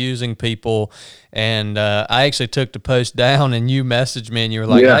confusing people. And I actually took the post down, and you messaged me and you were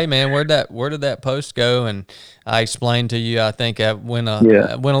like, "Hey man, where did that post go?" And I explained to you, I think I went a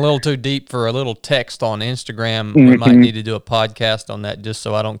little too deep for a little text on Instagram. We might need to do a podcast on that just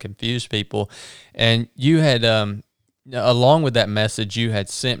so I don't confuse people. And you had, along with that message, you had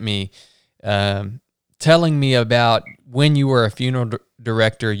sent me, telling me about when you were a funeral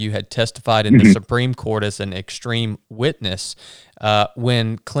director, you had testified in the Supreme Court as an extreme witness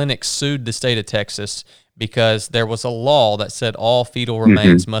when clinics sued the state of Texas because there was a law that said all fetal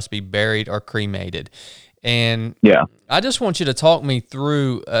remains must be buried or cremated. And I just want you to talk me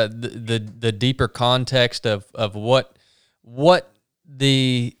through the deeper context of what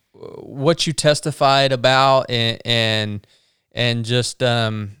you testified about, and just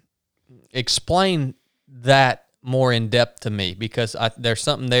explain that more in depth to me, because there's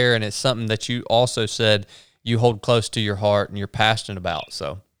something there, and it's something that you also said you hold close to your heart and you're passionate about.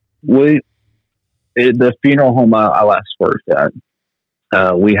 So the funeral home I last worked at,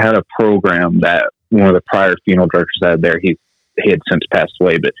 we had a program that one of the prior funeral directors had there, he had since passed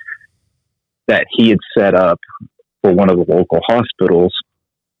away, but that he had set up for one of the local hospitals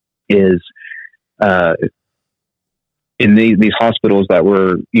is in these hospitals that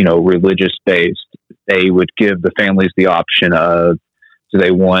were, religious based, they would give the families the option of, do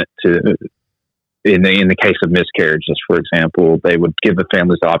they want to, in the case of miscarriages, for example, they would give the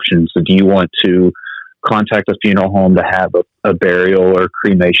families options. So do you want to contact a funeral home to have a burial or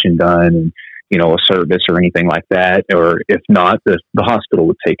cremation done, and, a service or anything like that? Or if not, the hospital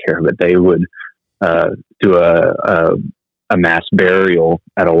would take care of it. They would do a mass burial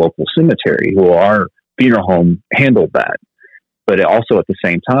at a local cemetery. Well, our funeral home handled that. But also at the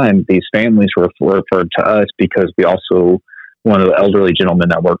same time, these families were referred to us because we also, one of the elderly gentlemen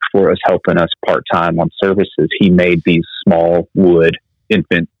that worked for us, helping us part-time on services, he made these small wood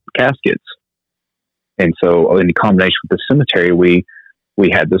infant caskets. And so in combination with the cemetery, we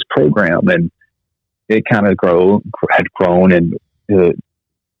had this program, and it kind of had grown, and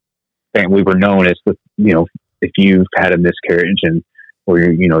we were known as if you've had a miscarriage or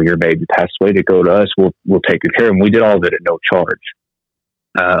your baby passed away, to go to us, we'll take good care of them. We did all of it at no charge.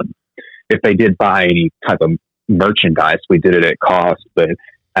 If they did buy any type of merchandise, we did it at cost, but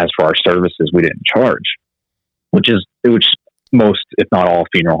as for our services, we didn't charge, which most, if not all,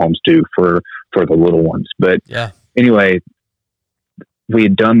 funeral homes do for the little ones. But anyway, we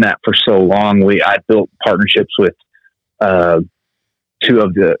had done that for so long. I built partnerships with three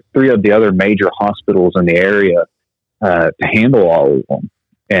of the other major hospitals in the area to handle all of them.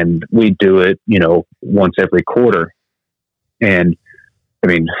 And we do it, once every quarter. And I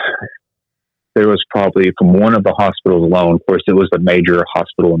mean, there was probably, from one of the hospitals alone, of course, it was a major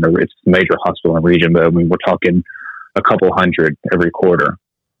hospital it's a major hospital in the region, but I mean, we're talking a couple hundred every quarter.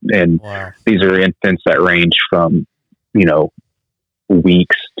 And these are infants that range from,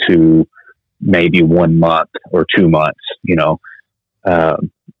 weeks to maybe 1 month or 2 months, and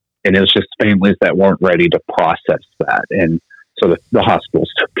it was just families that weren't ready to process that. And so the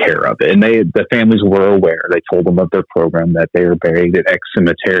hospitals took care of it, and the families were aware. They told them of their program, that they were buried at X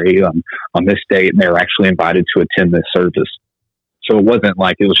cemetery on this date, and they were actually invited to attend this service. So it wasn't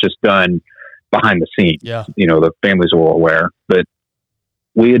like it was just done behind the scenes. Yeah. The families were aware, but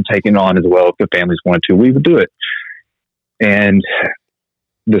we had taken on as well. If the families wanted to, we would do it. And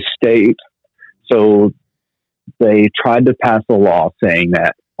the state, so they tried to pass a law saying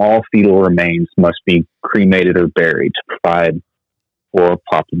that all fetal remains must be cremated or buried to provide for a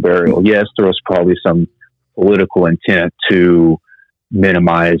proper burial. Yes, there was probably some political intent to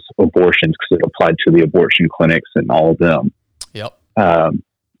minimize abortions because it applied to the abortion clinics and all of them. Yep.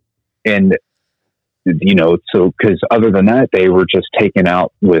 And, you know, so because other than that, they were just taken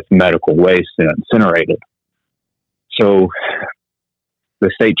out with medical waste and incinerated. So the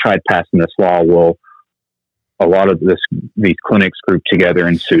state tried passing this law. Well, a lot of these clinics grouped together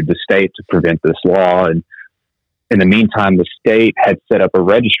and sued the state to prevent this law. And in the meantime, the state had set up a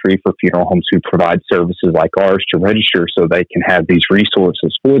registry for funeral homes who provide services like ours to register so they can have these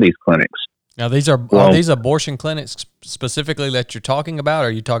resources for these clinics. Now, are these abortion clinics specifically that you're talking about, or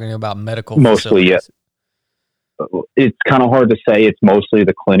are you talking about medical mostly, facilities? Yeah. It's kind of hard to say. It's mostly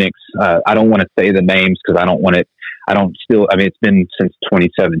the clinics. I don't want to say the names because I don't want it. I mean, it's been since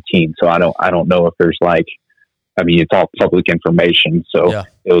 2017, so I don't know if there's like, I mean, it's all public information. So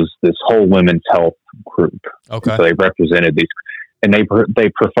It was this whole women's health group. Okay. So they represented these, and they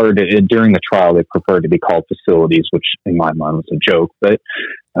preferred it during the trial. They preferred to be called facilities, which in my mind was a joke. But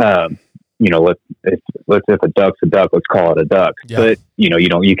you know, if a duck's a duck, let's call it a duck. Yeah. But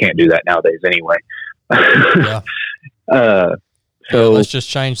you can't do that nowadays anyway. Yeah. So let's just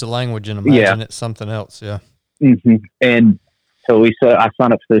change the language and imagine it's something else. Yeah. Mm-hmm. And so I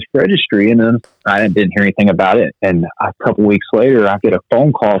signed up for this registry, and then I didn't hear anything about it. And a couple weeks later, I get a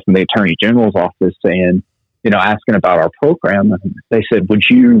phone call from the Attorney General's office saying, asking about our program. And they said, "Would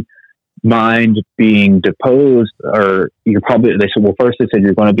you mind being deposed?" Or they said, well, first they said,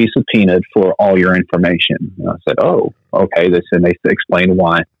 "You're going to be subpoenaed for all your information." And I said, "Oh, okay." They explained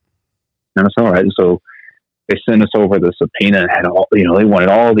why. And I said, "All right." So they sent us over the subpoena and had all, they wanted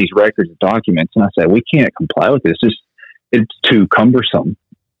all these records and documents. And I said, "We can't comply with this. It's too cumbersome."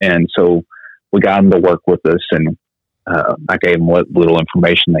 And so we got them to work with us, and I gave them what little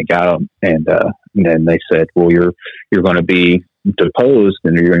information they got, and then they said, "Well, you're going to be deposed,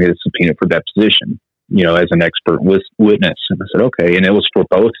 and you're going to get a subpoena for deposition, as an expert witness." And I said, "Okay." And it was for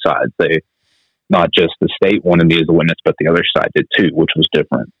both sides. They, not just the state wanted me as a witness, but the other side did too, which was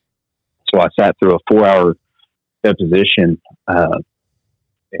different. So I sat through a 4-hour deposition,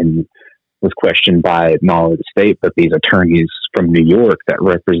 and was questioned by not only the state, but these attorneys from New York that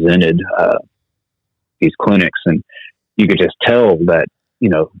represented these clinics. And you could just tell that,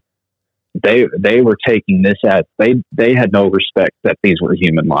 they were taking this as they had no respect that these were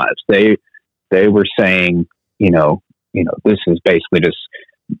human lives. They were saying, this is basically just,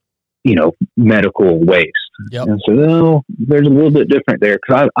 medical waste. Yep. And so, no, there's a little bit different there.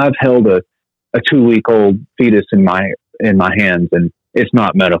 Cause I've held a 2-week-old fetus in my hands, and it's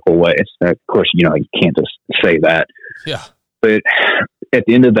not medical waste. Of course, you can't just say that. Yeah. But at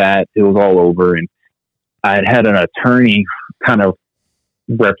the end of that, it was all over, and I had an attorney kind of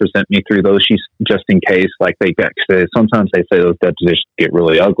represent me through those, just in case, like sometimes they say those depositions get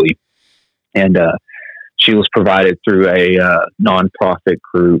really ugly. And she was provided through a nonprofit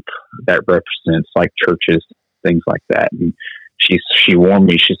group that represents like churches, things like that. And she warned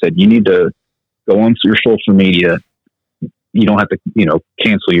me. She said, "You need to go on your social media. You don't have to,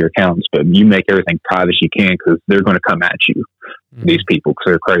 cancel your accounts, but you make everything private as you can, because they're going to come at you, these people, because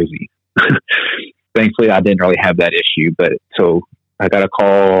they're crazy." Thankfully, I didn't really have that issue. But so I got a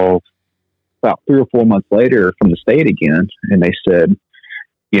call about 3 or 4 months later from the state again, and they said,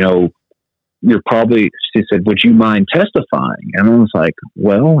 she said, "Would you mind testifying?" And I was like,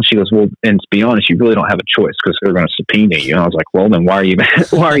 "Well," she goes, "Well, and to be honest, you really don't have a choice because they're going to subpoena you." And I was like, "Well, then why are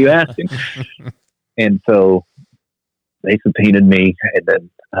you asking?" And so they subpoenaed me, and then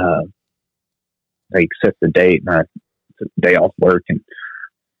they set the date, and I took the day off work, and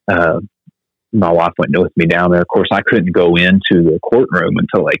my wife went with me down there. Of course, I couldn't go into the courtroom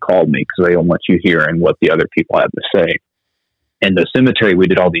until they called me, because they don't want you hearing what the other people have to say. And the cemetery we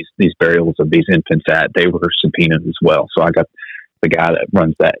did all these burials of these infants at, they were subpoenaed as well. So I got the guy that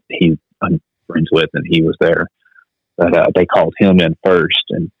runs that, I'm friends with, and he was there. But they called him in first,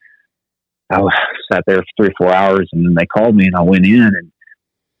 and I sat there for 3 or 4 hours, and then they called me, and I went in, and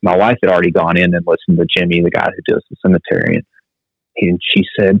my wife had already gone in and listened to Jimmy, the guy who does the cemetery. And she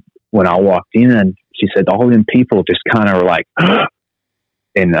said, when I walked in, she said, all them people just kind of were like,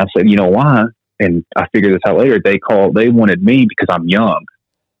 and I said, "You know why?" And I figured this out later. They wanted me because I'm young,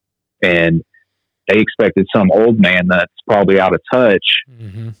 and they expected some old man that's probably out of touch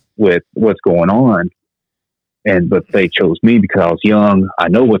with what's going on. But they chose me because I was young. I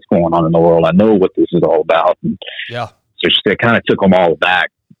know what's going on in the world. I know what this is all about. And yeah. So it kind of took them all back.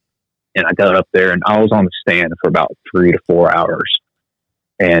 And I got up there, and I was on the stand for about 3 to 4 hours.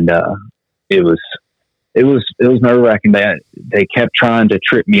 And it was nerve-wracking. They kept trying to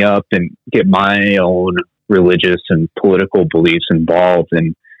trip me up and get my own religious and political beliefs involved.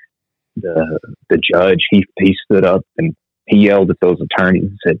 And the judge, he stood up and he yelled at those attorneys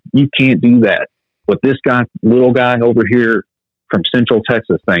and said, "You can't do that. What this little guy over here from Central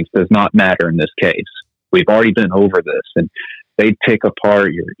Texas thinks does not matter in this case. We've already been over this." And they'd pick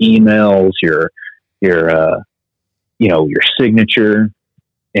apart your emails, your signature,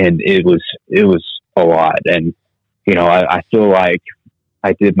 and it was a lot. And I feel like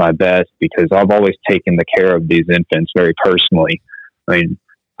I did my best because I've always taken the care of these infants very personally. I mean,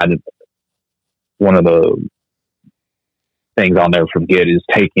 one of the things I'll never forget is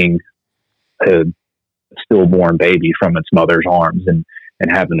taking a stillborn baby from its mother's arms and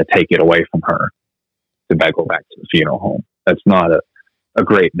having to take it away from her to go back to the funeral home. That's not a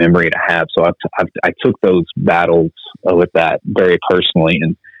great memory to have. So I took those battles with that very personally,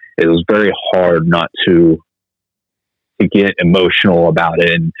 and it was very hard not to get emotional about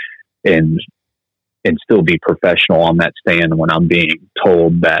it and still be professional on that stand when I'm being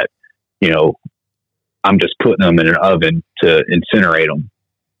told that, I'm just putting them in an oven to incinerate them.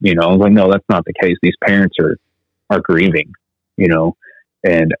 I was like, no, that's not the case. These parents are grieving,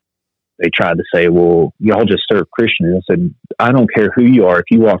 and they tried to say, well, y'all just serve Christians. I said, I don't care who you are. If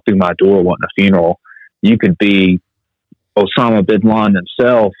you walk through my door wanting a funeral, you could be Osama bin Laden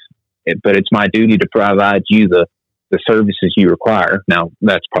himself, but it's my duty to provide you the services you require. Now,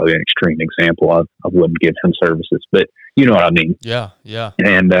 that's probably an extreme example. I wouldn't give him services, but you know what I mean? Yeah, yeah.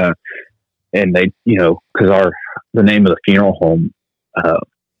 And they, because the name of the funeral home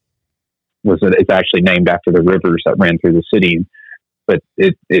it's actually named after the rivers that ran through the city, but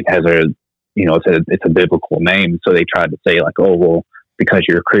it has it's a biblical name. So they tried to say like, oh, well, because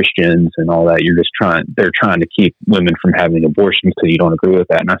you're Christians and all that, they're trying to keep women from having abortions because you don't agree with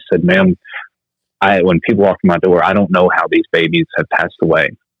that. And I said, ma'am, when people walk in my door, I don't know how these babies have passed away.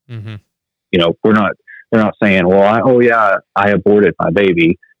 Mm-hmm. They're not saying, well, I aborted my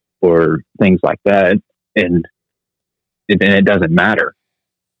baby or things like that. And it doesn't matter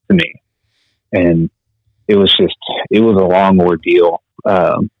to me. And it was a long ordeal.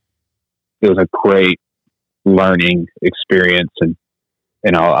 It was a great learning experience, and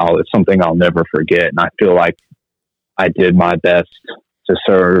it's something I'll never forget. And I feel like I did my best to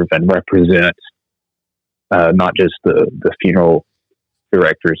serve and represent not just the funeral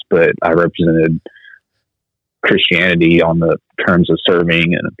directors, but I represented Christianity on the terms of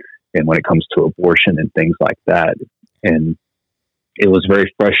serving and when it comes to abortion and things like that. And it was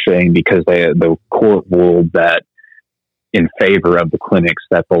very frustrating because the court ruled that in favor of the clinics,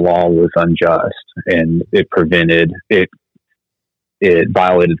 that the law was unjust and it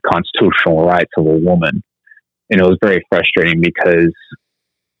violated constitutional rights of a woman. And it was very frustrating because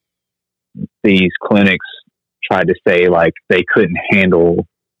these clinics tried to say like they couldn't handle,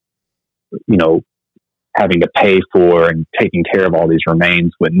 having to pay for and taking care of all these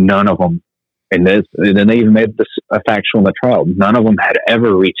remains when none of them, and then they even made this a factual in the trial, none of them had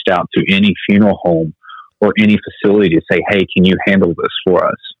ever reached out to any funeral home or any facility to say, hey, can you handle this for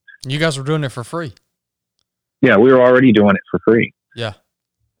us? You guys were doing it for free. Yeah, we were already doing it for free. Yeah.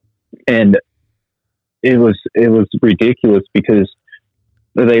 And it was ridiculous because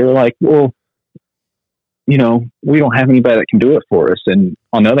they were like, well, we don't have anybody that can do it for us. And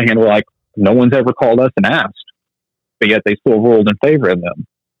on the other hand, we're like, no one's ever called us and asked, but yet they still ruled in favor of them.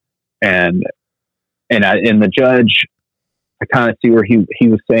 And the judge, I kind of see where he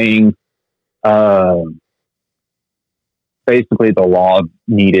was saying, basically the law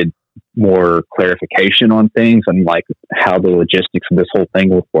needed more clarification on things and like how the logistics of this whole thing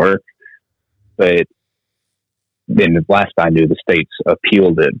would work. But then last I knew, the states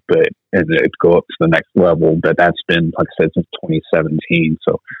appealed it, and it'd go up to the next level. But that's been, like I said, since 2017.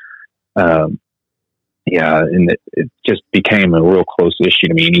 So, and it just became a real close issue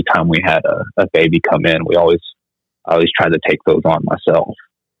to me. Anytime we had a baby come in, I always tried to take those on myself.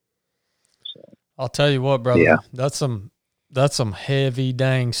 So, I'll tell you what, brother. Yeah. That's some heavy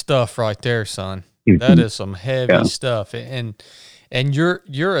dang stuff right there, son. Mm-hmm. That is some heavy stuff. And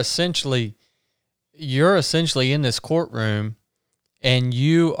you're essentially in this courtroom and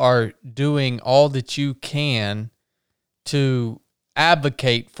you are doing all that you can to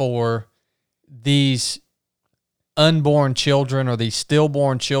advocate for these unborn children or these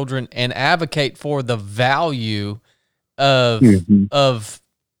stillborn children and advocate for the value of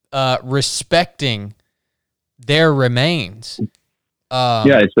respecting their remains.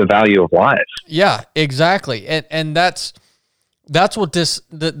 It's the value of life. Yeah, exactly. And that's what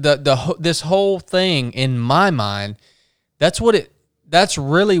this whole thing, in my mind, that's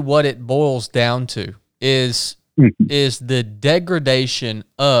really what it boils down to is the degradation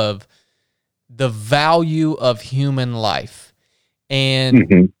of the value of human life.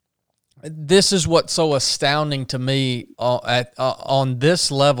 And this is what's so astounding to me on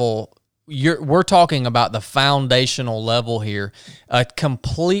this level. We're talking about the foundational level here, a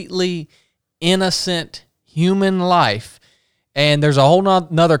completely innocent human life. And there's a whole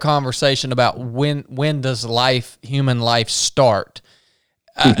nother conversation about when does human life start.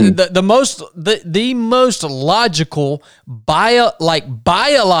 The most logical biological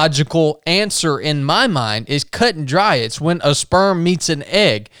answer in my mind is cut and dry. It's when a sperm meets an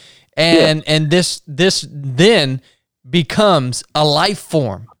egg, and this then becomes a life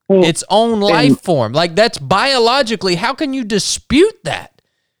form, its own life form. Like, that's biologically. How can you dispute that?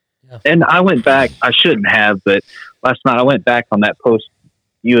 And I went back. I shouldn't have, but last night I went back on that post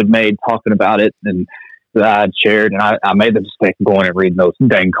you had made talking about it, and that I had shared, and I made the mistake of going and reading those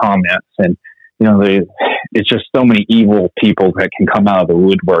dang comments. And, it's just so many evil people that can come out of the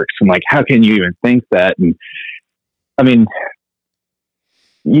woodworks. And like, how can you even think that? And I mean,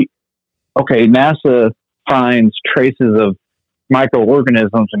 NASA finds traces of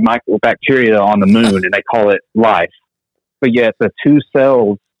microorganisms and microbacteria on the moon, and they call it life. But yet the two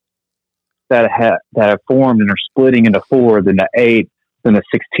cells that have formed and are splitting into 4, then the 8, then the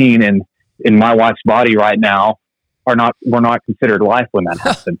 16, and in my wife's body right now were not considered life when that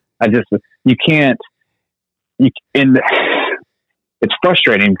happened. It's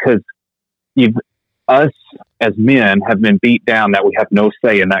frustrating because us as men have been beat down that we have no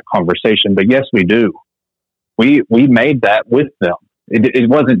say in that conversation, but yes, we do. We made that with them. It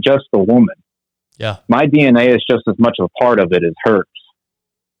wasn't just the woman. Yeah. My DNA is just as much of a part of it as hers.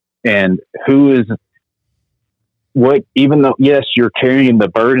 And even though, yes, you're carrying the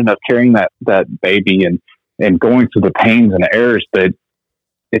burden of carrying that baby and going through the pains and the errors, but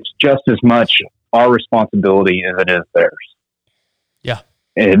it's just as much our responsibility as it is theirs. Yeah.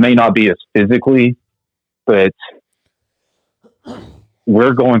 And it may not be as physically, but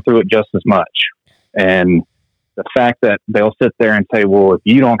we're going through it just as much. And the fact that they'll sit there and say, well, if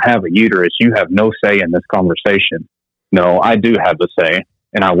you don't have a uterus, you have no say in this conversation. No, I do have a say,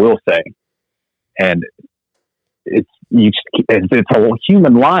 and I will say. And it's a whole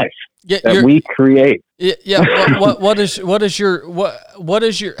human life that we create. Yeah. How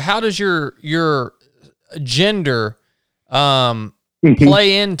does your gender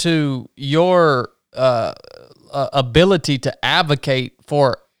play into your ability to advocate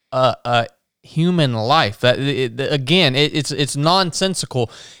for a human life? It's nonsensical.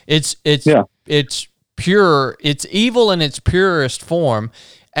 It's pure. It's evil in its purest form,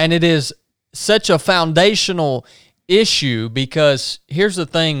 and it is such a foundational issue because here's the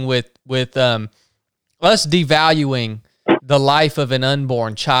thing with us devaluing the life of an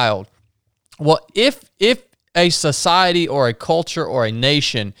unborn child. Well, if a society or a culture or a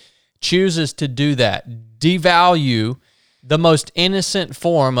nation chooses to do that, devalue the most innocent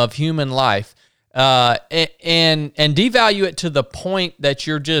form of human life, and devalue it to the point that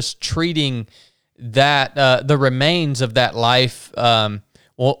you're just treating that the remains of that life.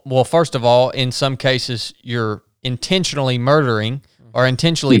 Well, first of all, in some cases, you're intentionally murdering or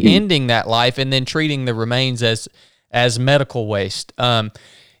intentionally ending that life, and then treating the remains as medical waste.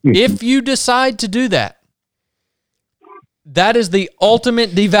 If you decide to do that, that is the ultimate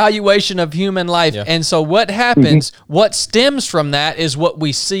devaluation of human life. Yeah. And so what happens, what stems from that is what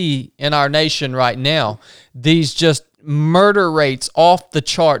we see in our nation right now. These just murder rates off the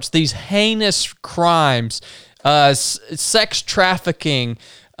charts, these heinous crimes, sex trafficking.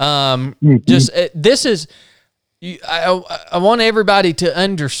 This is, I want everybody to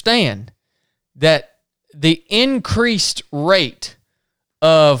understand that the increased rate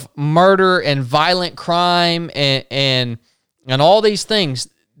of murder and violent crime and all these things,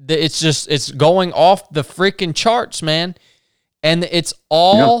 it's going off the freaking charts, man. And it's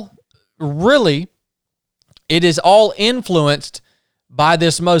all really, it is all influenced by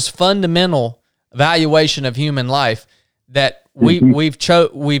this most fundamental valuation of human life that we've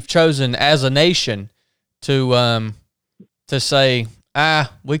chosen as a nation to say,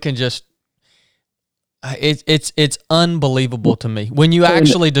 we can just. It's unbelievable to me when you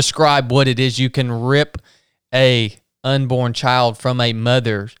actually describe what it is. You can rip a unborn child from a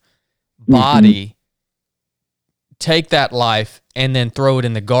mother's body, take that life, and then throw it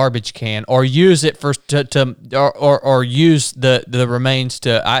in the garbage can, or use it or use the remains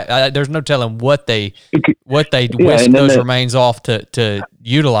to. There's no telling what they whisk those remains off to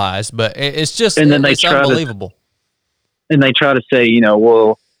utilize, but it's just it's unbelievable. And they try to say,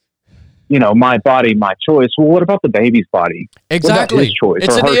 my body, my choice. Well, what about the baby's body? Exactly. What about his choice?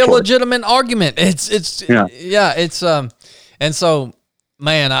 It's an illegitimate argument. And so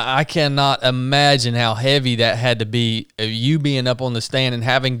man, I cannot imagine how heavy that had to be, you being up on the stand and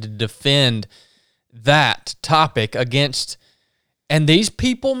having to defend that topic against, and these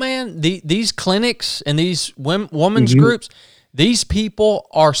people, man, these clinics and these women's groups, these people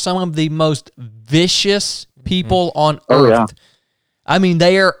are some of the most vicious people on earth. Yeah. I mean,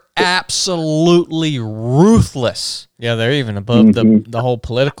 they are absolutely ruthless. Yeah, they're even above the whole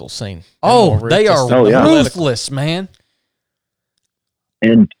political scene. Oh, they are yeah. ruthless, man.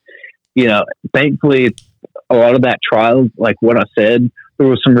 And, thankfully, a lot of that trial, like what I said, there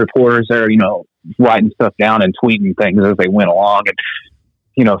was some reporters there, writing stuff down and tweeting things as they went along. And,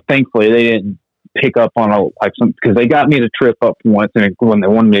 thankfully they didn't pick up on because they got me to trip up once when they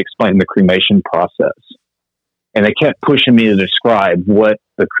wanted me to explain the cremation process. And they kept pushing me to describe what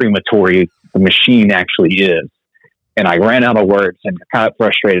the machine actually is. And I ran out of words and kind of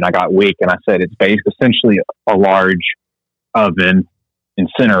frustrated. I got weak and I said, it's essentially a large oven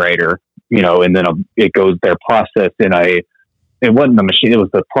incinerator, and then they're processed it wasn't the machine, it was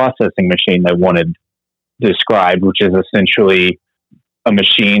the processing machine they wanted described, which is essentially a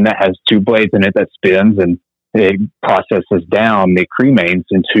machine that has two blades in it that spins and it processes down the cremains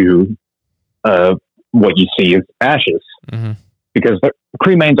into what you see as ashes. Mm-hmm. Because the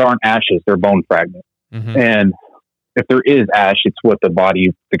cremains aren't ashes, they're bone fragments. Mm-hmm. And if there is ash, it's what the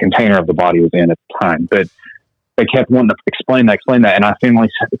container of the body was in at the time. But they kept wanting to explain that. And I finally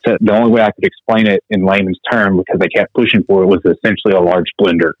said the only way I could explain it in layman's term, because they kept pushing for it, was essentially a large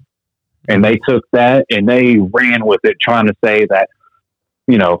blender. And they took that and they ran with it, trying to say that,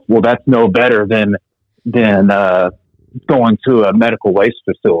 well, that's no better than going to a medical waste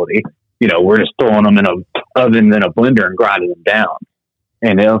facility. We're just throwing them in an oven and a blender and grinding them down.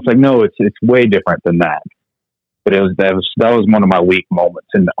 And it was like, no, it's way different than that. But that was one of my weak moments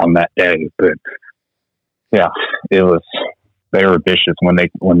on that day. But yeah, they were vicious when they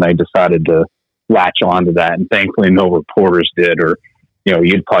decided to latch onto that. And thankfully no reporters did, or,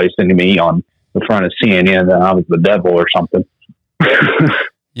 you'd probably send me on the front of CNN that I was the devil or something.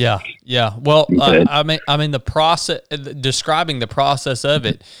 Yeah. Well, I mean, the process, describing the process of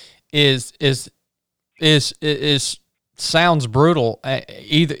it is sounds brutal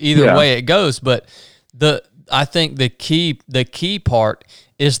either way it goes, but I think the key part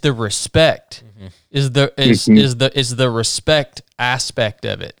is the respect. Mm-hmm. Is the respect aspect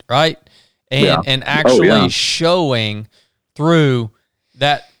of it, right? And actually showing through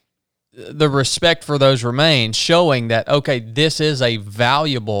that the respect for those remains, showing that, okay, this was a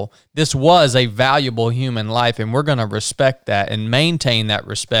valuable human life, and we're going to respect that and maintain that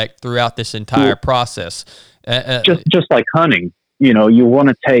respect throughout this entire process. Just like hunting, you want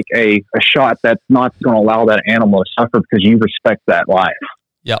to take a shot that's not going to allow that animal to suffer because you respect that life.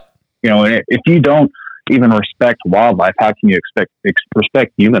 Yep. And if you don't even respect wildlife, how can you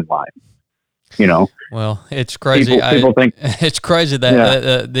respect human life? Well, it's crazy. People think it's crazy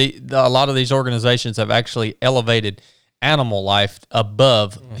that a lot of these organizations have actually elevated animal life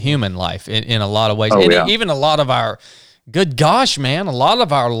above human life in a lot of ways. Even a lot of our, good gosh, man, a lot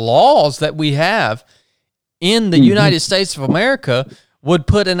of our laws that we have in the United States of America would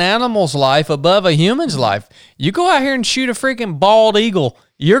put an animal's life above a human's life. You go out here and shoot a freaking bald eagle,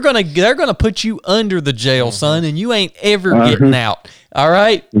 they're gonna put you under the jail, son, and you ain't ever getting out. All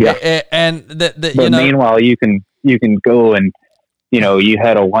right. Yeah. And meanwhile, you can go and you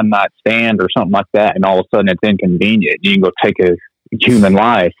had a one night stand or something like that, and all of a sudden it's inconvenient. You can go take a human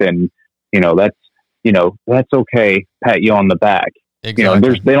life, and that's okay. Pat you on the back.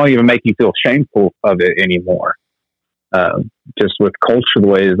 Exactly. They don't even make you feel shameful of it anymore. Just with culture, the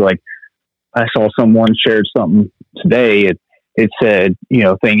way is like, I saw someone shared something today. It said,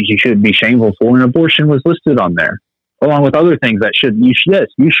 things you should be shameful for, and abortion was listed on there, along with other things that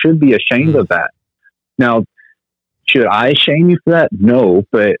you should be ashamed of that. Now, should I shame you for that? No,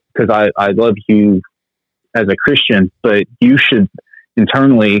 but because I love you as a Christian, but you should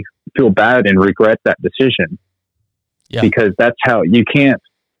internally feel bad and regret that decision. Yeah. Because that's how you can't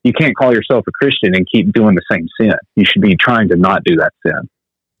call yourself a Christian and keep doing the same sin. You should be trying to not do that sin.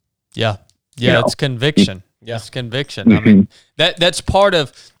 Yeah. Yeah. It's conviction. It's conviction. Mm-hmm. I mean, that's part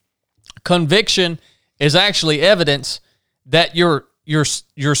of conviction is actually evidence that your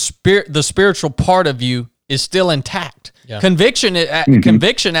spirit, the spiritual part of you, is still intact. Yeah. Conviction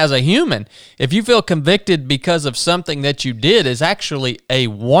as a human, if you feel convicted because of something that you did, is actually a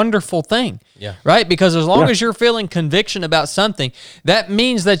wonderful thing. Yeah. Right? Because as long as you're feeling conviction about something, that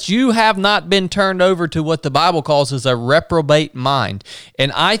means that you have not been turned over to what the Bible calls as a reprobate mind.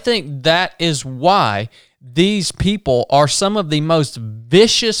 And I think that is why these people are some of the most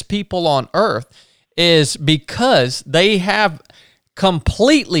vicious people on earth, is because they have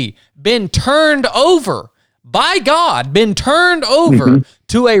completely been turned over by God, been turned over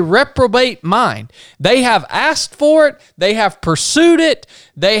to a reprobate mind. They have asked for it. They have pursued it.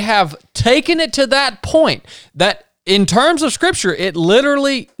 They have taken it to that point that in terms of Scripture, it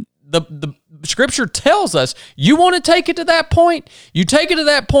literally, the Scripture tells us, you want to take it to that point? You take it to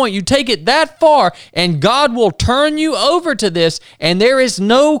that point, you take it that far, and God will turn you over to this, and there is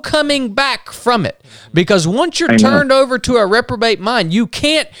no coming back from it. Because once you're turned over to a reprobate mind, you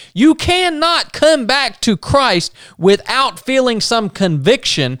cannot come back to Christ without feeling some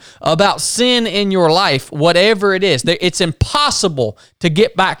conviction about sin in your life, whatever it is. It's impossible to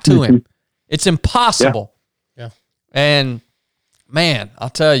get back to Him. It's impossible. Yeah. And man, I'll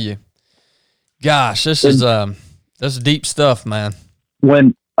tell you, gosh, this is deep stuff, man.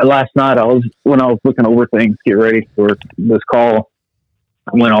 When last night when I was looking over things, get ready for this call,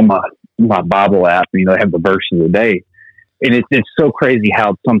 I went on my Bible app, and I have the verse of the day, and it's so crazy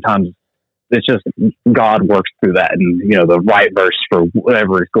how sometimes it's just God works through that, and the right verse for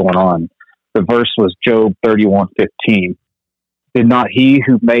whatever is going on. The verse was Job 31:15. Did not He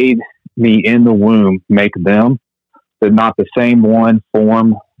who made me in the womb make them? Did not the same one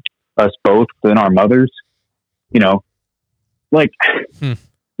form us both within our mothers? You're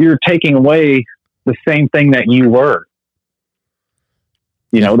taking away the same thing that you were,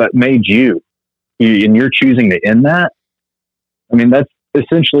 that made you, and you're choosing to end that. I mean, that's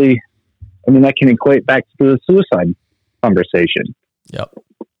essentially, that can equate back to the suicide conversation. Yep.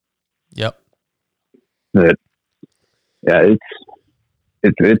 That, yeah,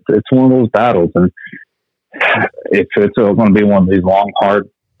 it's one of those battles, and if it's going to be one of these long, hard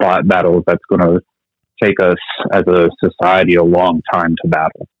fought battles, that's going to take us as a society a long time to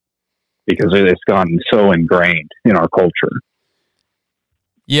battle, because it's gotten so ingrained in our culture.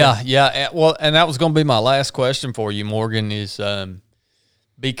 Yeah. Well, and that was going to be my last question for you, Morgan, is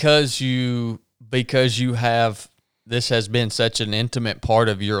because you have, this has been such an intimate part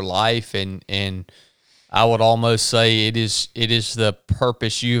of your life, and I would almost say it is the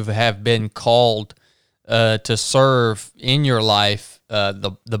purpose you have been called to serve in your life,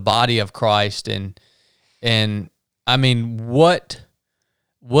 the body of Christ, and I mean, what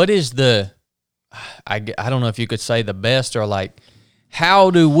is the, I don't know if you could say the best, or like,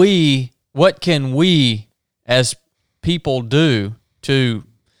 what can we as people do to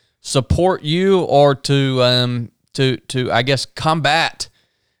support you, or to I guess combat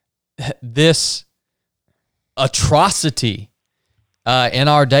this atrocity in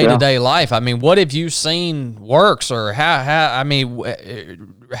our day-to-day life? I mean, what have you seen works, or how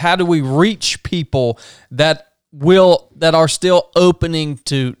do we reach people that are still opening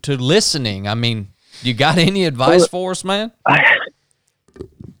to listening? I mean, you got any advice for us, man?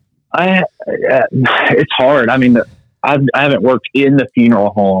 It's hard. I mean, I haven't worked in the funeral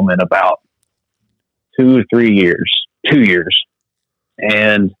home in about 2 or 3 years, 2 years.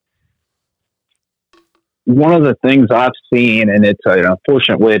 And one of the things I've seen, and it's an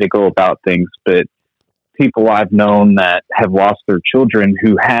unfortunate way to go about things, but people I've known that have lost their children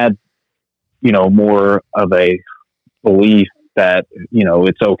who had, more of a belief that,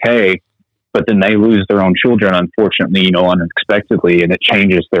 it's okay, but then they lose their own children, unfortunately, unexpectedly, and it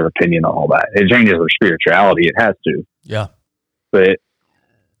changes their opinion on all that. It changes their spirituality. It has to. Yeah.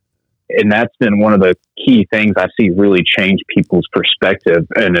 And that's been one of the key things I see really change people's perspective.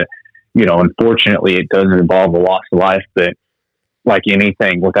 And, unfortunately, it doesn't involve a loss of life, but like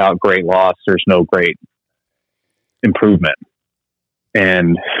anything, without great loss, there's no great improvement.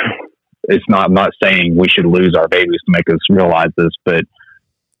 And I'm not saying we should lose our babies to make us realize this, but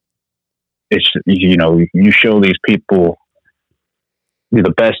it's, you show these people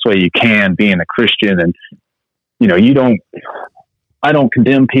the best way you can being a Christian. And, I don't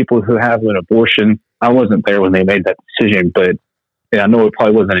condemn people who have an abortion. I wasn't there when they made that decision, but I know it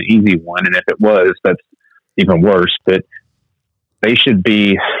probably wasn't an easy one. And if it was, that's even worse. But they should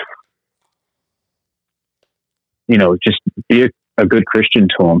be, just be a good Christian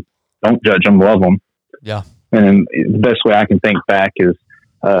to them. Don't judge them, love them. Yeah. And the best way I can think back is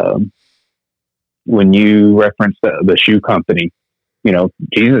when you referenced the shoe company,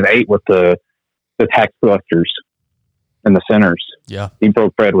 Jesus ate with the tax collectors and the sinners. Yeah. He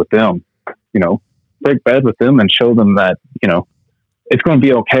broke bread with them, break bread with them and show them that, it's going to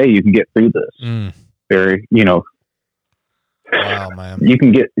be okay. You can get through this. Very, wow, man. You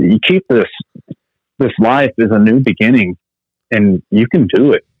keep this life is a new beginning, and you can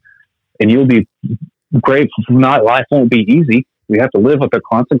do it, and you'll be great. Life won't be easy. We have to live with the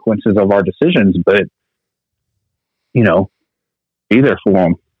consequences of our decisions, but, be there for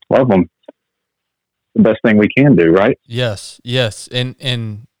them, love them. the best thing we can do, right? Yes,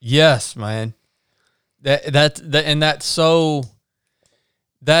 and yes, man. That's so.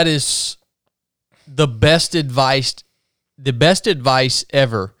 That is the best advice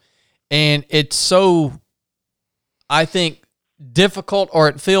ever, and it's so, I think, difficult, or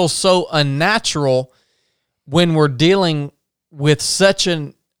it feels so unnatural when we're dealing with such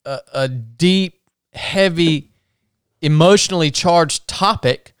a deep, heavy, emotionally charged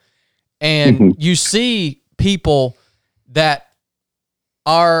topic, and you see people that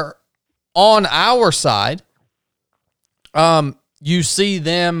are on our side. You see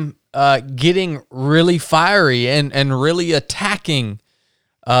them getting really fiery and really attacking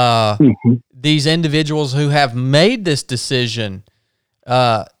these individuals who have made this decision.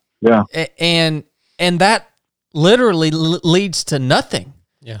 And that literally leads to nothing.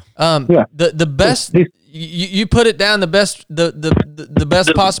 Yeah. The best, you put it down, the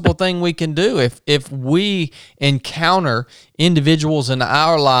best possible thing we can do if we encounter individuals in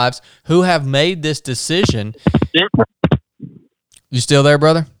our lives who have made this decision. You still there,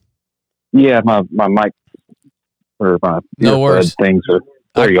 brother? Yeah, my mic or my no worries. Things are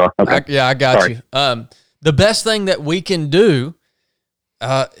there. You are. Okay. I got you. The best thing that we can do,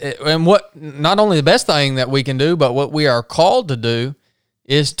 and what not only the best thing that we can do, but what we are called to do,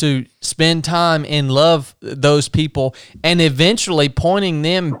 is to spend time and love those people, and eventually pointing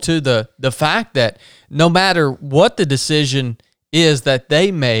them to the fact that no matter what the decision is that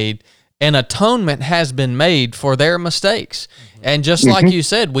they made, an atonement has been made for their mistakes. And just like you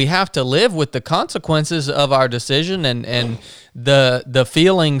said, we have to live with the consequences of our decision and the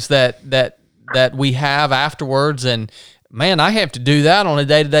feelings that we have afterwards. And man, I have to do that on a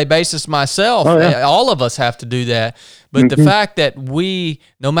day-to-day basis myself. Oh, yeah. All of us have to do that. But the fact that we,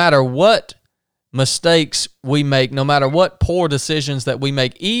 no matter what mistakes we make, no matter what poor decisions that we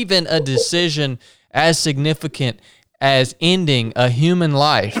make, even a decision as significant as ending a human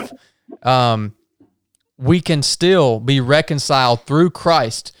life, we can still be reconciled through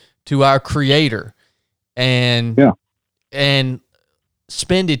Christ to our Creator and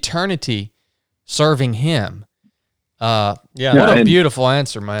spend eternity serving Him. What a beautiful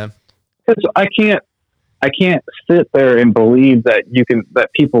answer, man. I can't sit there and believe that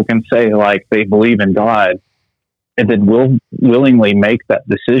people can say like they believe in God and then willingly make that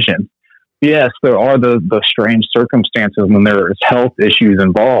decision. Yes, there are the strange circumstances when there is health issues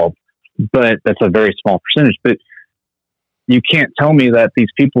involved, but that's a very small percentage. But you can't tell me that these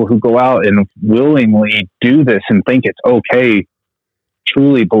people who go out and willingly do this and think it's okay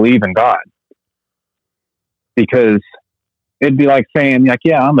truly believe in God. Because it'd be like saying, like,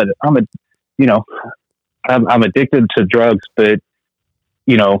 yeah, I'm addicted to drugs, but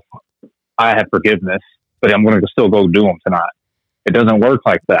I have forgiveness, but I'm going to still go do them tonight. It doesn't work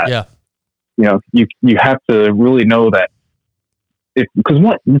like that. Yeah. You have to really know that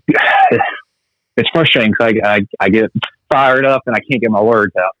because it's frustrating because I get fired up and I can't get my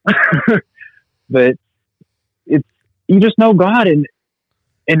words out, but you just know God and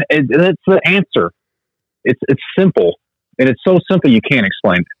that's the answer. It's simple, and it's so simple you can't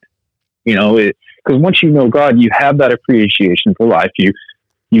explain it. Because once you know God, you have that appreciation for life.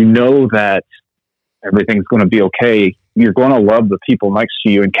 You know that everything's going to be okay. You're going to love the people next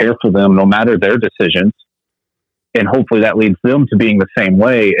to you and care for them no matter their decisions. And hopefully that leads them to being the same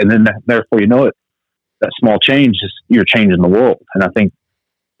way. And then therefore, that small change is you're changing the world. And I think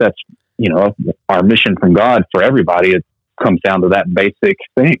that's, our mission from God for everybody. It comes down to that basic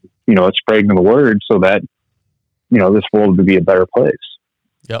thing, it's spreading the word so that, this world would be a better place.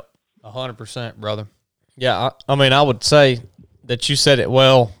 Yep. 100%, brother. Yeah. I mean, I would say that you said it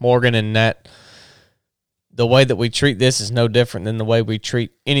well, Morgan, in that the way that we treat this is no different than the way we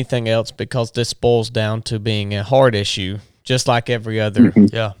treat anything else, because this boils down to being a heart issue, just like every other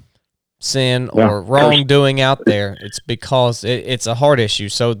sin or wrongdoing out there. It's because it's a heart issue.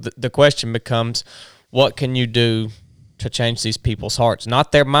 So the question becomes, what can you do to change these people's hearts,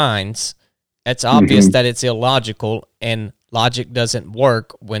 not their minds? It's obvious that it's illogical, and logic doesn't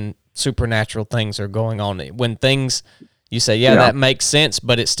work when supernatural things are going on. When things you say, that makes sense,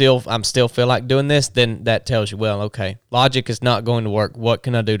 but I'm still feel like doing this, then that tells you, well, okay, logic is not going to work. What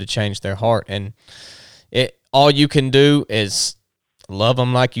can I do to change their heart? And all you can do is love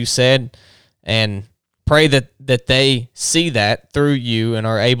them, like you said, and pray that they see that through you and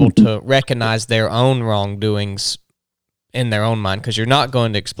are able to recognize their own wrongdoings in their own mind, because you're not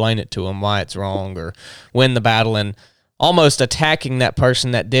going to explain it to them why it's wrong or win the battle. And almost attacking that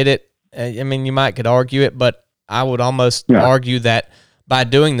person that did it, I mean, you might could argue it, but I would almost argue that by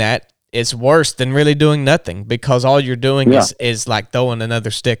doing that, it's worse than really doing nothing, because all you're doing is like throwing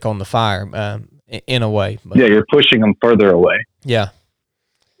another stick on the fire. in a way. But Yeah, you're pushing them further away. yeah,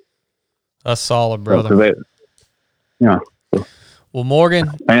 That's solid, brother. So yeah, Well,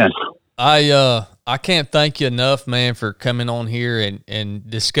 Morgan, man. I can't thank you enough, man, for coming on here and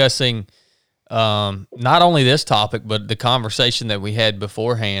discussing not only this topic but the conversation that we had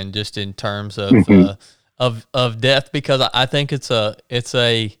beforehand, just in terms of of death, because I think it's a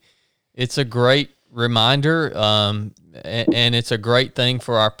great reminder, and it's a great thing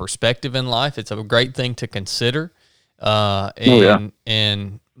for our perspective in life. It's a great thing to consider,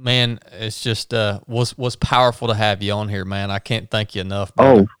 and man, it's just was powerful to have you on here, man. I can't thank you enough,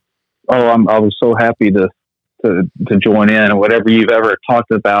 brother. I was so happy to join in, and whatever you've ever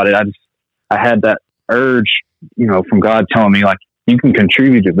talked about it. I had that urge, from God telling me, like, you can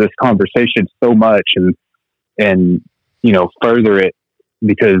contribute to this conversation so much and further it,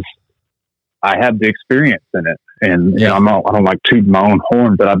 because I have the experience in it. And I don't like tooting my own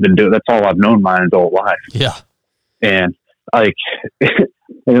horn, but I've been doing, that's all I've known my adult life. Yeah. And like,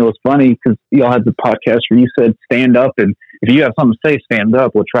 and it was funny because y'all had the podcast where you said stand up, and if you have something to say, stand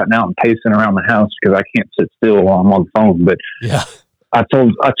up. Which right now I'm pacing around the house because I can't sit still while I'm on the phone. But yeah, I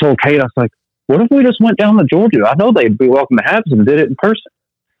told Kate, I was like, what if we just went down to Georgia? I know they'd be welcome to have us, and did it in person.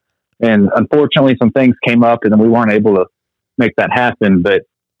 And unfortunately, some things came up, and then we weren't able to make that happen. But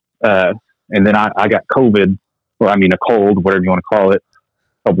and then I got COVID, or a cold, whatever you want to call it,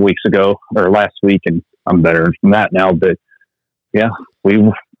 a couple weeks ago or last week, and I'm better from that now. But yeah, I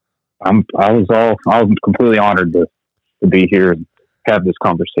was completely honored to be here and have this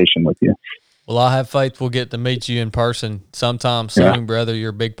conversation with you. Well, I have faith we'll get to meet you in person sometime soon, brother. You're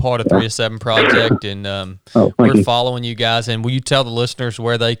a big part of 3 to 7 Project, and we're following you guys. And will you tell the listeners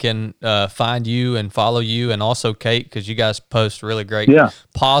where they can find you and follow you, and also Kate, because you guys post really great,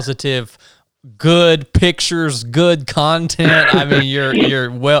 positive, good pictures, good content. I mean,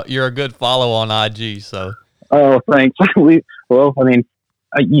 you're a good follow on IG. So. Oh, thanks.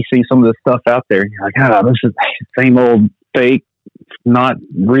 You see some of the stuff out there, and you're like, this is the same old fake, not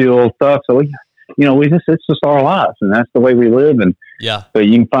real stuff. So it's just our lives, and that's the way we live. And but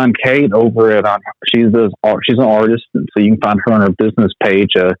you can find Kate over at she's an artist, and so you can find her on her business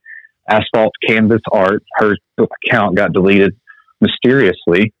page, Asphalt Canvas Art. Her account got deleted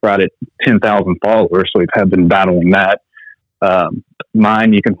mysteriously right at 10,000 followers, so we've been battling that.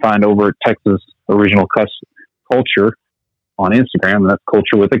 Mine you can find over at Texas Original Culture on Instagram, and that's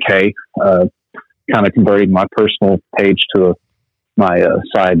Culture with a K. Kind of converting my personal page to my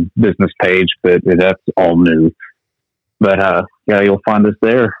side business page, but that's all new. But you'll find us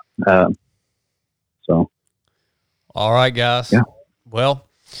there. So, all right, guys. Yeah. Well,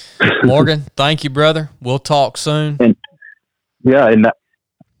 Morgan, thank you, brother. We'll talk soon. And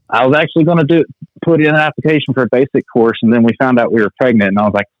I was actually going to put in an application for a basic course, and then we found out we were pregnant, and I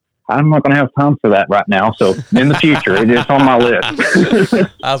was like, I'm not going to have time for that right now. So in the future, it's on my list.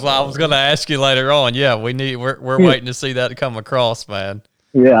 I was going to ask you later on. Yeah, we're waiting to see that come across, man.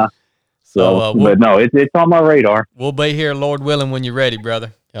 Yeah. So, but no, it's on my radar. We'll be here, Lord willing, when you're ready,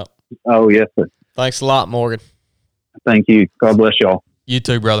 brother. Yep. Oh, yes, sir. Thanks a lot, Morgan. Thank you. God bless y'all. You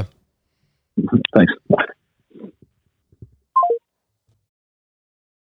too, brother. Thanks. Bye.